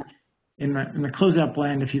that in the closeout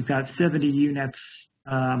blend, if you've got 70 units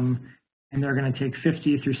and they're going to take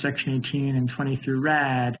 50 through Section 18 and 20 through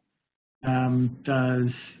RAD, does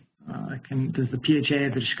the PHA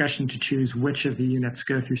have the discretion to choose which of the units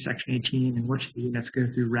go through Section 18 and which of the units go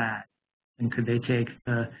through RAD? And could they take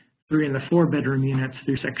the 3 and the 4 bedroom units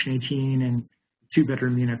through Section 18 and 2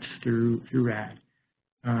 bedroom units through RAD?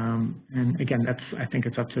 And again, I think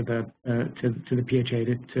it's up to the PHA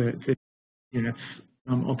to units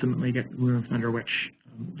ultimately get moved under which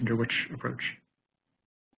approach.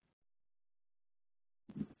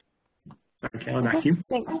 Sorry, Kayla, back to you.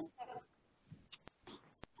 Thanks.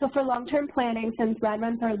 So for long-term planning, since RAD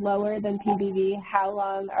rents are lower than PBV, how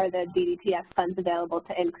long are the DDTF funds available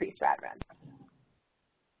to increase RAD rents?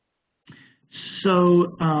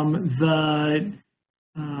 So the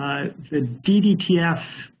DDTF,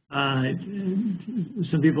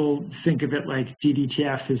 some people think of it like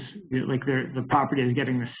DDTF is like the property is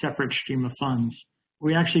getting a separate stream of funds. What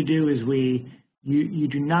we actually do is you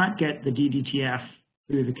do not get the DDTF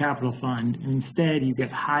through the capital fund, and instead you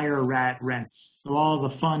get higher RAD rents. So all the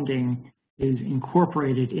funding is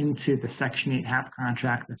incorporated into the Section 8 HAP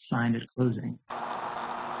contract that's signed at closing.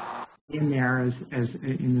 In there as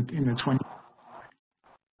in the 20.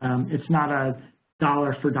 It's not a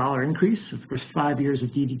dollar for dollar increase. Of course, 5 years of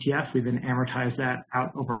DDTF, we've then amortized that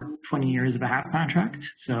out over 20 years of a HAP contract.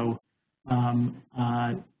 So, you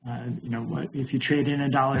know, if you trade in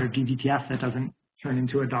 $1 of DDTF, that doesn't turn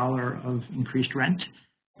into $1 of increased rent,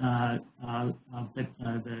 but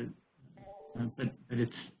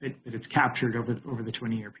it's captured over the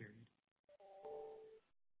 20-year period.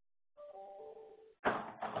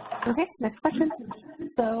 Okay, next question.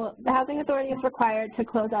 So the Housing Authority is required to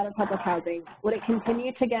close out of public housing. Would it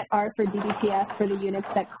continue to get R for DDTF for the units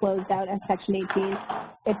that closed out as Section 18?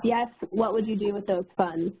 If yes, what would you do with those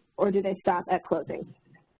funds, or do they stop at closing?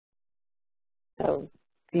 So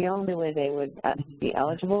the only way they would be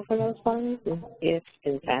eligible for those funds is if,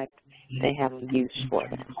 in fact, they have a use for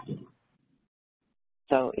them.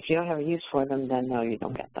 So if you don't have a use for them, then no, you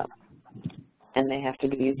don't get them. And they have to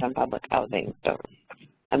be used on public housing. So,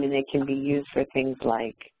 I mean, they can be used for things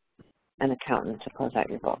like an accountant to close out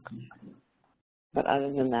your book. But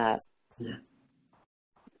other than that,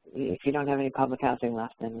 if you don't have any public housing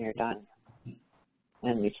left, then you're done.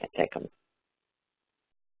 And you can't take them.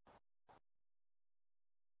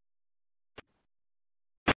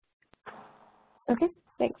 Okay,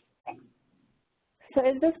 thanks. So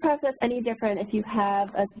is this process any different if you have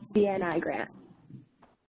a BNI grant?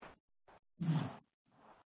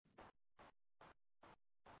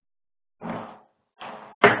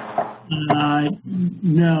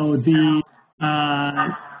 No, I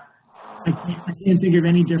can't think of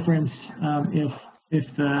any difference if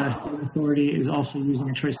the authority is also using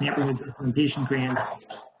a choice neighborhood implementation grant.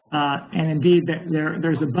 And indeed,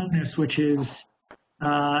 there's a bonus, which is,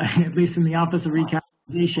 at least in the Office of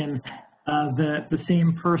Recapitalization, the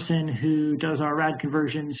same person who does our RAD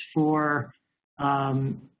conversions for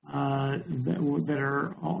that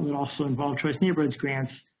also involve choice neighborhoods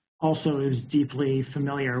grants also is deeply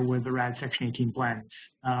familiar with the RAD Section 18 blends,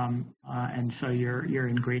 and so you're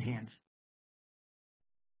in great hands.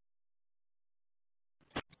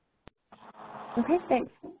 Okay,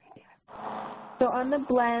 thanks. So on the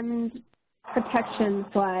blend protection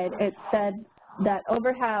slide, it said that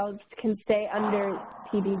overhoused can stay under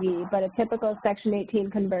PBV, but in a typical Section 18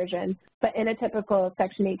 conversion,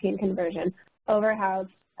 overhoused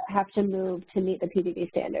have to move to meet the PBV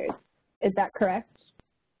standards. Is that correct?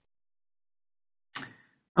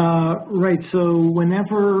 Right, so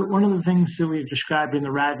whenever, one of the things that we've described in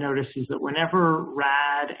the RAD notice is that whenever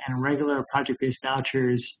RAD and regular project-based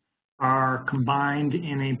vouchers are combined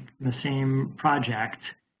in the same project,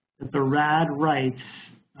 that the RAD rights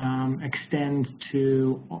extend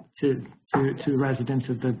to the residents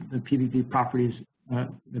of the PBV properties,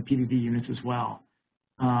 the PBV units as well.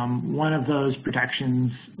 One of those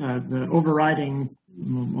protections, the overriding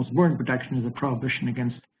most important protection, is a prohibition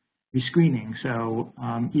against rescreening. So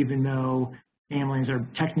even though families are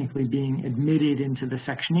technically being admitted into the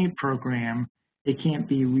Section 8 program, they can't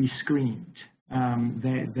be rescreened.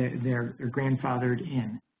 They're grandfathered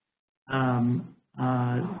in.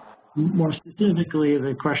 More specifically,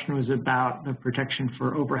 the question was about the protection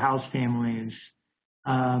for overhoused families.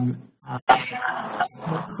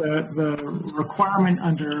 The requirement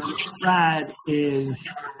under RAD is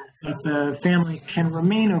that the family can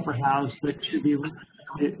remain overhoused, but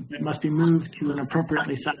it must be moved to an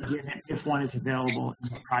appropriately sized unit if one is available in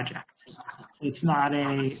the project. It's not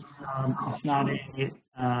an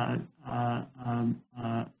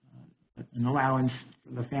allowance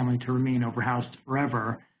for the family to remain overhoused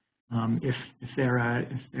forever. If they're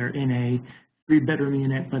in a 3-bedroom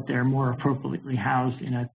unit, but they're more appropriately housed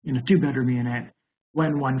in a 2-bedroom unit,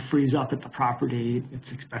 when one frees up at the property,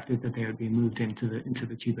 it's expected that they would be moved into the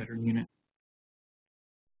 2-bedroom unit.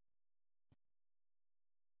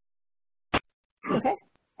 Okay.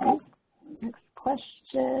 Next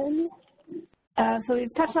question. So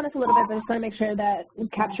we've touched on this a little bit, but I just want to make sure that we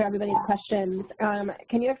capture everybody's questions.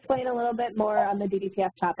 Can you explain a little bit more on the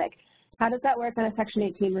DDTF topic? How does that work on a Section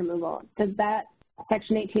 18 removal? Does that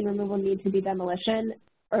Section 18 removal need to be demolition,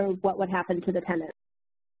 or what would happen to the tenant?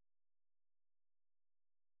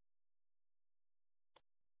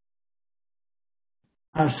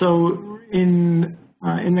 So in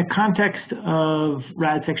the context of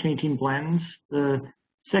RAD Section 18 blends, the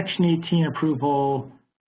Section 18 approval,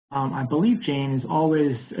 I believe, Jane, is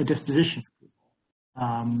always a disposition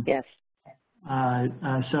approval. Yes.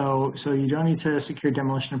 So you don't need to secure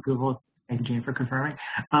demolition approval. Thank you, Jane, for confirming.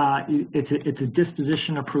 It's a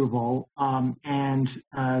disposition approval, and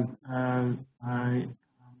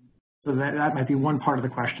so that might be one part of the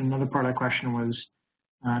question. Another part of the question was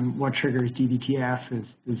what triggers DDTF?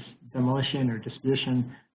 Is demolition or disposition?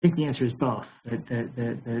 I think the answer is both.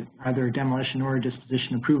 That either a demolition or a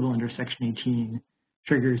disposition approval under Section 18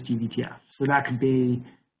 triggers DDTF. So that could be,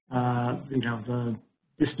 the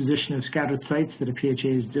disposition of scattered sites that a PHA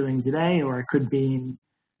is doing today, or it could be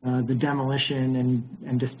the demolition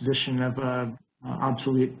and disposition of a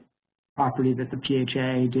obsolete property that the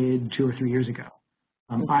PHA did 2 or 3 years ago.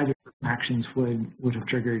 Either actions would have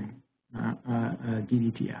triggered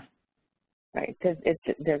DDTF. Right, because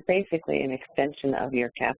they're basically an extension of your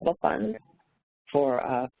capital fund for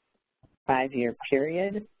a 5-year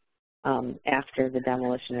period after the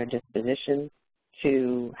demolition or disposition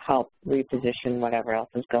to help reposition whatever else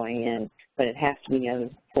is going in, but it has to be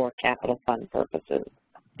for capital fund purposes.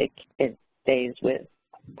 It stays with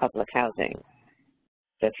public housing.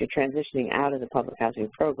 So if you're transitioning out of the public housing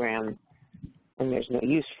program and there's no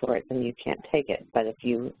use for it, then you can't take it. But if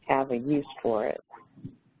you have a use for it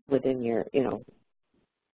within your,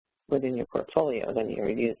 within your portfolio, then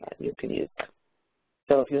you could use it.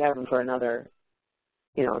 So if you have them for another,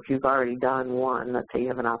 if you've already done one, let's say you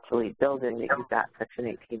have an obsolete building that you've got Section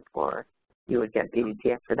 18 for, you would get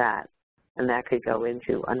DDTF for that. And that could go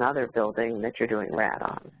into another building that you're doing RAD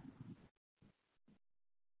on.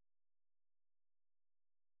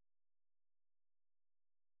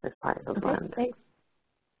 as part of the Okay, blend. thanks.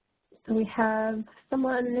 So we have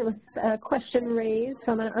someone with a question raised,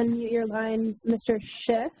 so I'm going to unmute your line, Mr.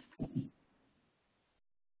 Schiff.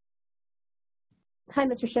 Hi,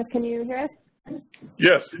 Mr. Schiff, can you hear us?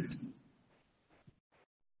 Yes.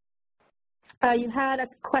 You had a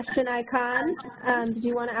question icon. Did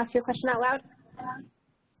you want to ask your question out loud?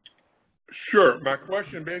 Sure. My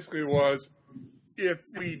question basically was, if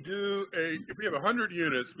we have 100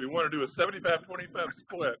 units, we want to do a 75-25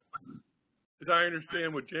 split. As I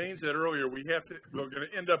understand what Jane said earlier, we're going to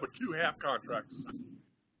end up with 2 half contracts.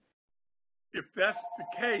 If that's the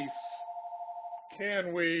case,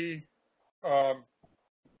 can we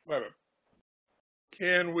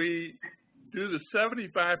do the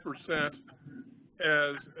 75%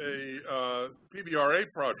 as a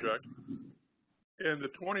PBRA project and the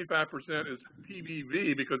 25% is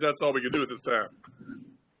PBV because that's all we can do at this time?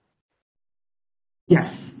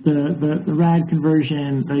 Yes, the RAD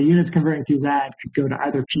conversion, the units converting to RAD could go to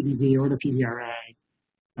either PBV or to PBRA.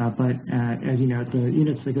 But as you know, the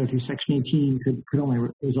units that go through Section 18 could only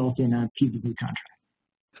result in a PBV contract.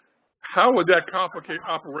 How would that complicate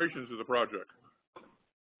operations of the project?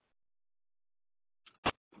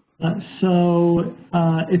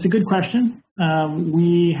 It's a good question.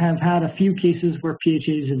 We have had a few cases where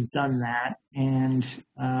PHAs have done that, and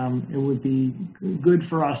it would be good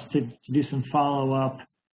for us to do some follow-up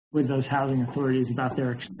with those housing authorities about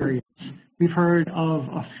their experience. We've heard of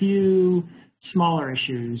a few smaller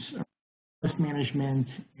issues, risk management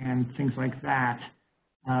and things like that,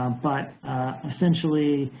 but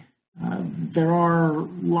essentially there are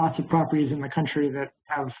lots of properties in the country that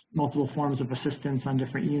have multiple forms of assistance on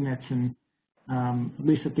different units, and at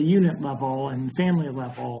least at the unit level and family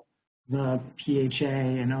level, the PHA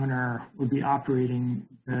and owner would be operating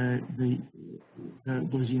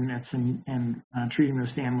those units and treating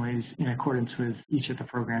those families in accordance with each of the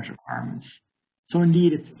program's requirements. So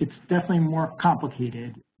indeed, it's definitely more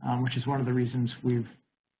complicated, which is one of the reasons we've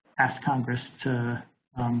asked Congress to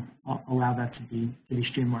allow that to be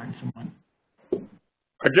streamlined somewhat.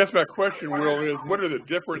 I guess my question, Will, is what are the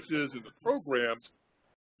differences in the programs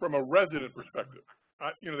from a resident perspective?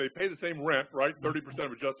 They pay the same rent, right? 30%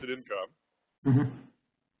 of adjusted income. Mm-hmm.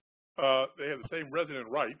 They have the same resident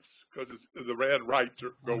rights because the RAD rights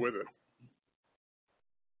go with it.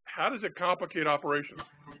 How does it complicate operations?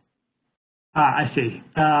 I see.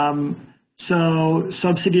 So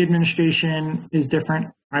subsidy administration is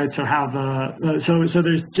different, right? So how so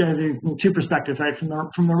there's 2 perspectives, right?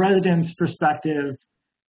 From the resident's perspective,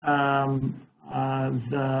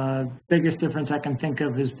 the biggest difference I can think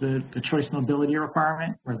of is the choice mobility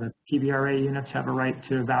requirement, where the PBRA units have a right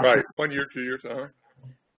to voucher. Right, 1 year, 2 years,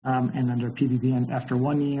 and under PBB and after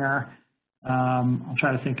 1 year. I'll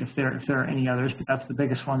try to think if there are any others, but that's the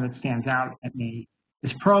biggest one that stands out at me.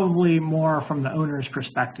 It's probably more from the owner's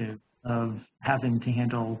perspective of having to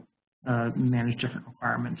handle, manage different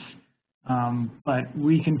requirements. But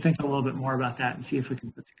we can think a little bit more about that and see if we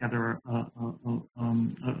can put together a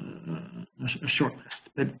short list.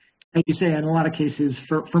 But like you say, in a lot of cases,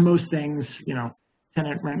 for most things,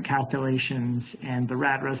 tenant rent calculations and the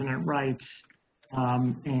RAD resident rights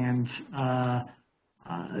and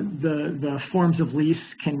the forms of lease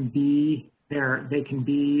can be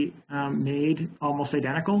made almost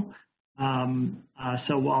identical.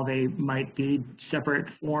 So while they might be separate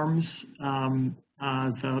forms,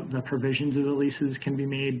 the provisions of the leases can be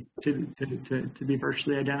made to be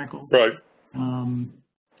virtually identical. Right.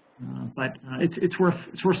 But it's worth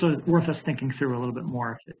us thinking through a little bit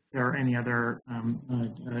more if there are any other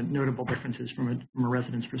notable differences from a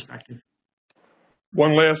resident's perspective.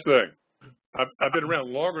 One last thing. I've been around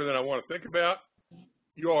longer than I want to think about.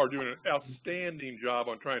 You all are doing an outstanding job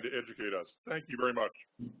on trying to educate us. Thank you very much.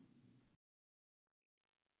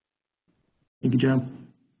 Thank you, Joe.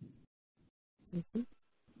 Mm-hmm.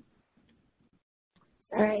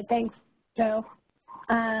 All right, thanks, Joe.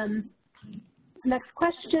 Next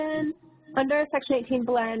question. Under Section 18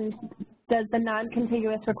 blend, does the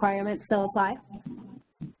non-contiguous requirement still apply?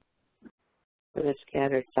 For the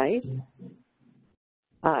scattered site?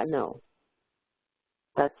 No.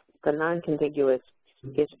 That's the non-contiguous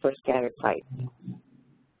is for scattered sites,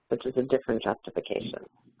 which is a different justification.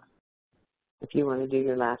 If you want to do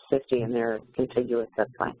your last 50 and they're contiguous,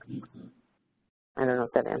 that's fine. I don't know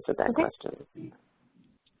if that answered that question.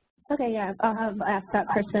 Okay, yeah, I'll ask that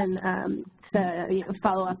person to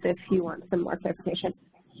follow up if you want some more clarification.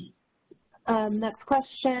 Next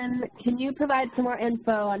question, can you provide some more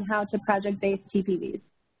info on how to project-base TPVs?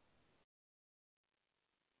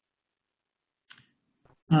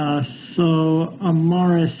 So,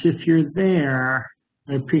 Morris, if you're there,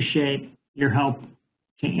 I appreciate your help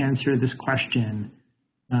answer this question.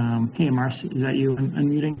 Hey, Mars, is that you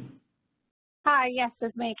unmuting? Hi, yes,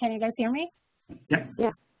 it's me. Can you guys hear me? Yeah.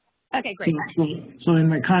 Yeah. Okay, great. So in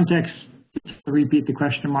the context, to repeat the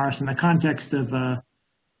question, Mars, in the context of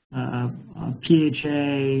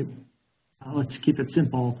PHA, let's keep it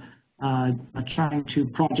simple, trying to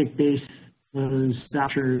project base those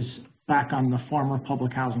vouchers back on the former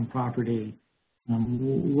public housing property,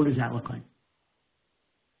 what does that look like?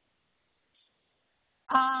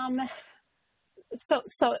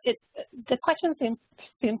 The question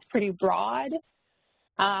seems pretty broad,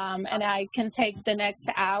 and I can take the next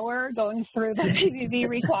hour going through the PVV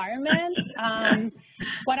requirements.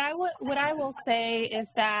 What I will say is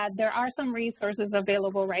that there are some resources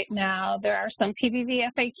available right now. There are some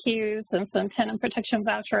PVV FAQs and some tenant protection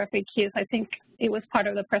voucher FAQs. I think it was part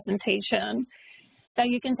of the presentation that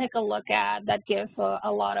you can take a look at that gives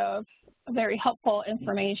a lot of very helpful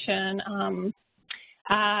information.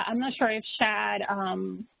 I'm not sure if Shad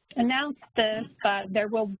announced this, but there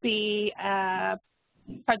will be a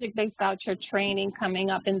project-based voucher training coming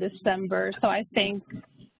up in December. So I think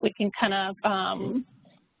we can kind of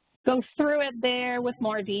go through it there with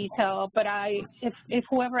more detail. But if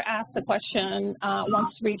whoever asked the question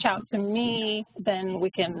wants to reach out to me, then we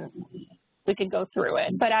can go through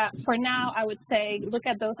it. But for now, I would say look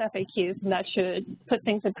at those FAQs, and that should put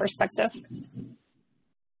things in perspective.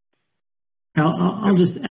 I'll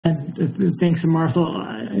just add, thanks, Martha.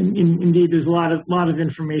 Indeed, there's a lot of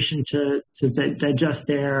information to digest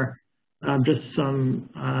there. Just some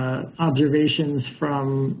observations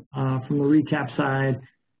from the recap side.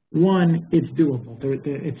 One, it's doable.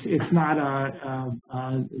 It's not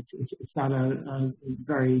a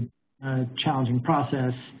very challenging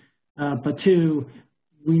process. But two,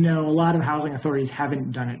 we know a lot of housing authorities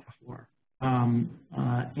haven't done it before.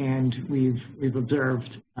 And we've observed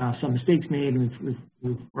some mistakes made, and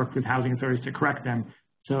we've worked with housing authorities to correct them.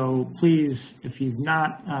 So please, if you've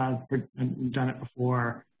not done it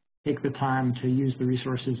before, take the time to use the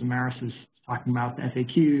resources Amaris is talking about, the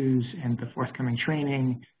FAQs and the forthcoming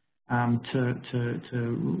training to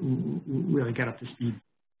really get up to speed.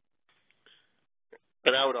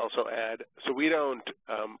 And I would also add, so we don't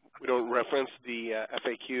reference the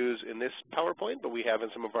FAQs in this PowerPoint, but we have in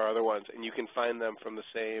some of our other ones, and you can find them from the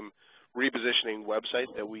same repositioning website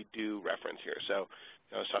that we do reference here. So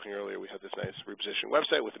I was talking earlier, we have this nice repositioning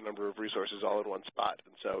website with a number of resources all in one spot,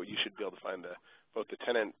 and so you should be able to find both the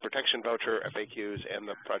tenant protection voucher FAQs and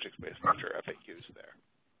the project-based voucher FAQs there.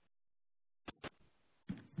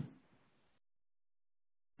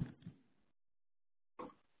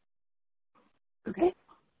 Okay,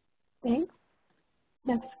 thanks.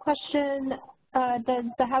 Next question, does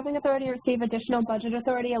the Housing Authority receive additional budget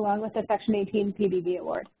authority along with the Section 18 PVV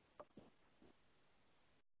award?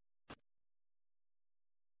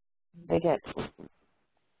 They get,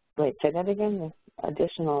 wait, say that again,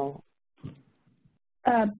 additional?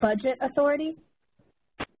 Budget authority?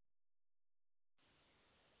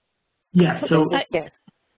 Yeah, so. Yes,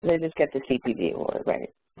 they just get the CPV award,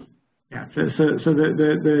 right? Yeah, so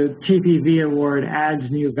the TPV award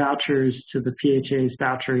adds new vouchers to the PHA's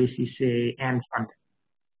voucher ACC and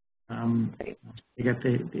funding. You get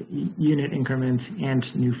the unit increments and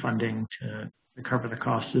new funding to cover the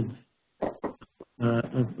costs of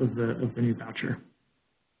the new voucher.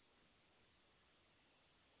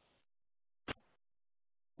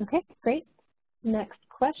 Okay, great. Next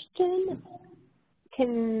question.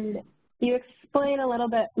 Can you explain a little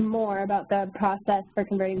bit more about the process for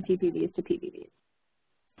converting TPVs to PVVs?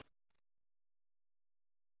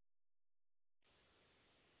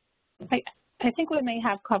 I think we may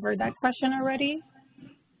have covered that question already.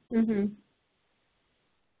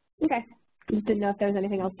 Okay, just didn't know if there was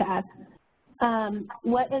anything else to add.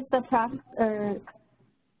 What is the process, or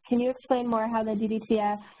can you explain more how the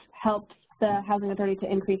DDTF helps the Housing Authority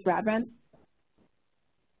to increase RAD rent?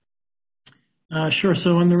 Sure.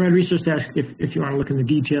 So on the RAD resource desk, if you want to look in the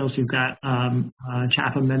details, you've got a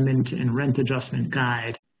CHAP amendment and rent adjustment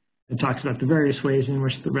guide that talks about the various ways in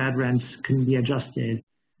which the RAD rents can be adjusted.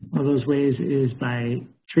 One of those ways is by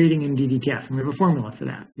trading in DDTF, and we have a formula for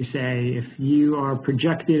that. We say if you are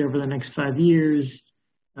projected over the next 5 years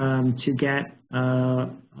to get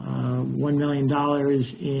 $1 million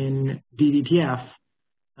in DDTF,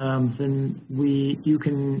 then you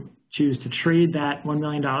can choose to trade that $1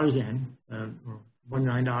 million in, or $1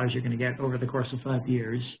 million you're going to get over the course of 5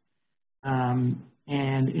 years, and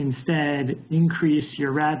instead increase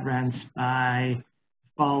your RAD rents by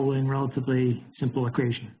following relatively simple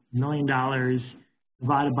equation. $1 million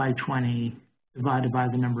divided by 20 divided by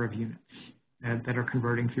the number of units that are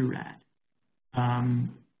converting through RAD.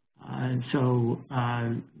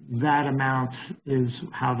 that amount is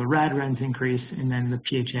how the RAD rents increase, and then the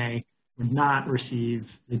PHA would not receive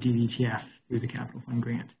the DVTF through the capital fund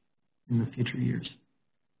grant in the future years,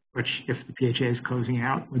 which, if the PHA is closing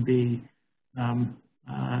out, would be a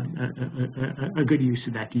good use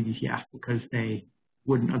of that DVTF because they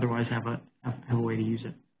wouldn't otherwise have a way to use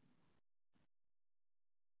it.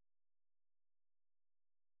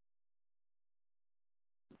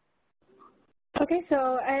 Okay,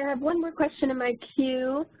 so I have one more question in my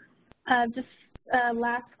queue. Just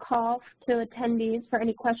last call to attendees for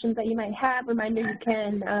any questions that you might have. Reminder, you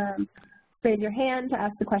can raise your hand to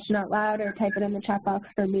ask the question out loud or type it in the chat box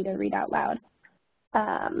for me to read out loud.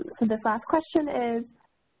 So this last question is,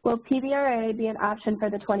 will PVRA be an option for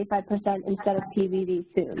the 25% instead of PVV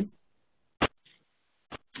soon?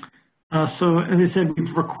 So as I said,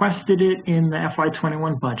 we've requested it in the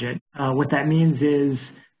FY21 budget. What that means is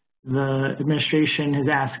the administration has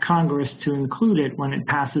asked Congress to include it when it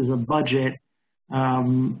passes a budget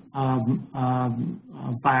by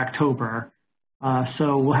October.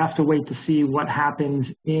 So we'll have to wait to see what happens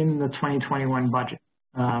in the 2021 budget.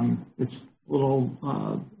 It's a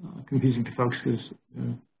little confusing to folks because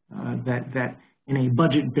that in a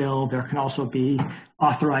budget bill there can also be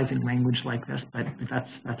authorizing language like this, but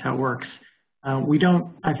that's how it works. We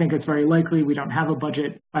don't. I think it's very likely we don't have a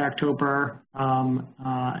budget by October,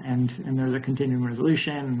 and there's a continuing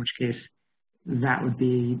resolution, in which case that would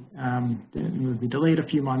be delayed a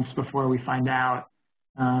few months before we find out.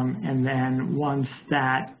 And then once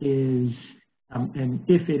that is, and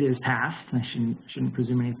if it is passed, I shouldn't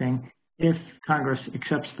presume anything. If Congress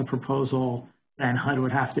accepts the proposal, then HUD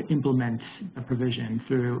would have to implement a provision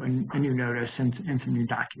through a new notice and some new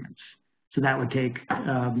documents. So that would take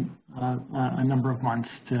a number of months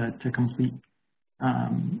to complete.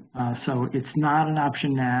 So it's not an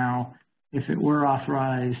option now. If it were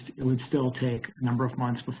authorized, it would still take a number of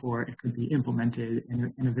months before it could be implemented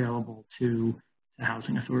and available to the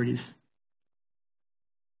housing authorities.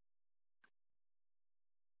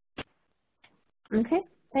 Okay,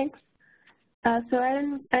 thanks. So I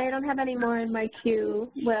don't have any more in my queue.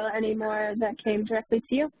 Will, any more that came directly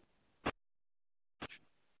to you?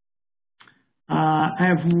 I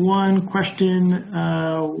have one question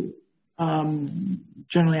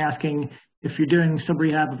generally asking if you're doing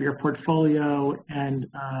sub-rehab of your portfolio and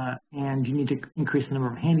you need to increase the number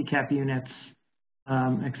of handicap units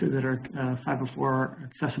that are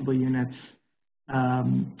 504 accessible units.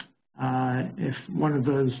 If one of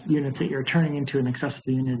those units that you're turning into an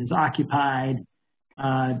accessible unit is occupied,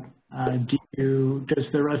 does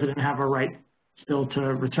the resident have a right still to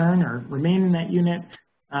return or remain in that unit?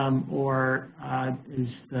 Or is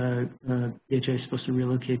the PHA supposed to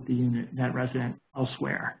relocate the unit, that resident,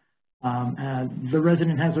 elsewhere? The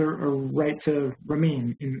resident has a right to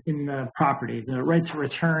remain in the property. The right to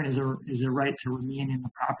return is a right to remain in the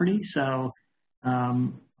property. So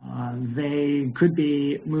they could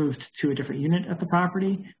be moved to a different unit at the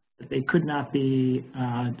property, but they could not be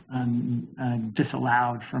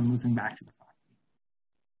disallowed from moving back to the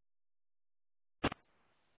property.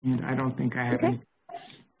 And I don't think I have any.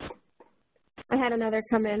 I had another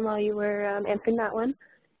come in while you were answering that one.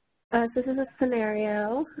 So this is a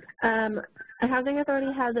scenario. A housing authority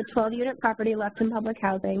has a 12-unit property left in public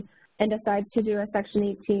housing and decides to do a Section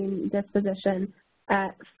 18 disposition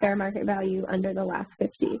at fair market value under the last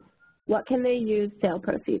 50. What can they use sale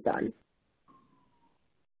proceeds on?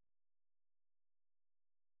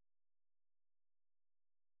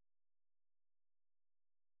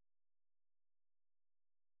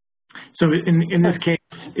 So in this case,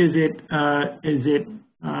 is it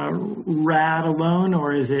RAD alone,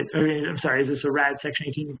 or is it? I'm sorry, is this a RAD Section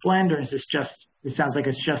 18 blend, or is this just? It sounds like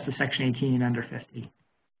it's just a Section 18 under 50.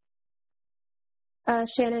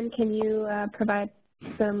 Shannon, can you provide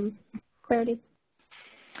some clarity?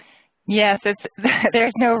 Yes,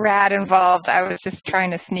 there's no RAD involved. I was just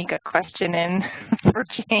trying to sneak a question in for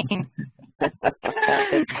Jane.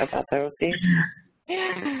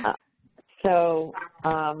 So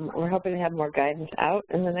we're hoping to have more guidance out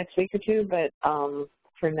in the next week or two, but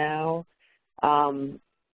for now,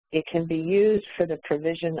 it can be used for the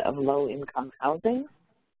provision of low-income housing.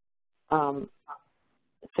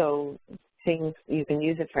 So things, you can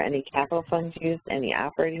use it for any capital funds used, any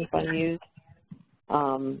operating fund used.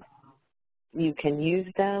 You can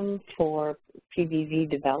use them for PVV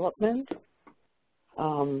development. I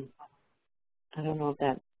don't know if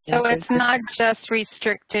that. So it's not just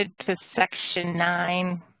restricted to Section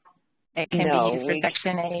 9. It can be used for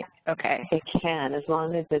Section 8. Okay. It can, as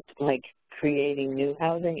long as it's like creating new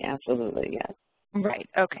housing. Absolutely, yes. Right.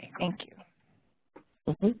 Okay. Thank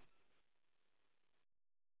you.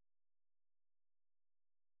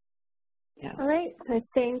 Yeah. All right, I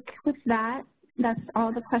think with that, that's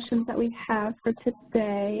all the questions that we have for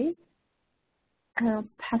today. I'll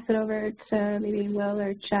pass it over to maybe Will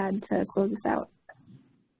or Chad to close us out.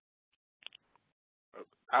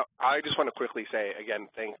 I just want to quickly say, again,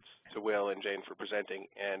 thanks to Will and Jane for presenting,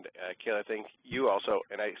 and Kayla, thank you also.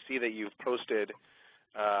 And I see that you've posted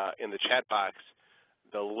in the chat box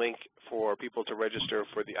the link for people to register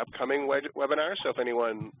for the upcoming webinar. So if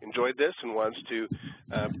anyone enjoyed this and wants to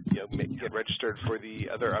get registered for the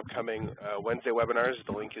other upcoming Wednesday webinars,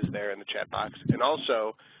 the link is there in the chat box. And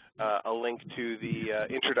also a link to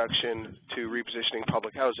the Introduction to Repositioning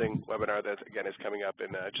Public Housing webinar that, again, is coming up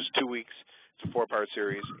in just 2 weeks. It's a 4-part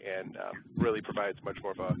series and really provides much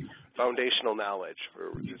more of a foundational knowledge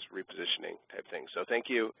for this repositioning type thing. So thank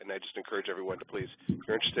you, and I just encourage everyone to please, if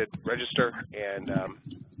you're interested, register, and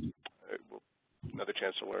another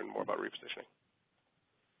chance to learn more about repositioning.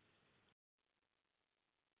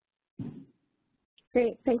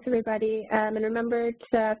 Great, thanks everybody. And remember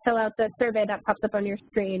to fill out the survey that pops up on your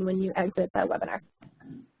screen when you exit the webinar.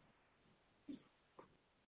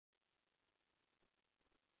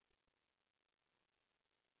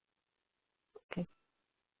 Okay.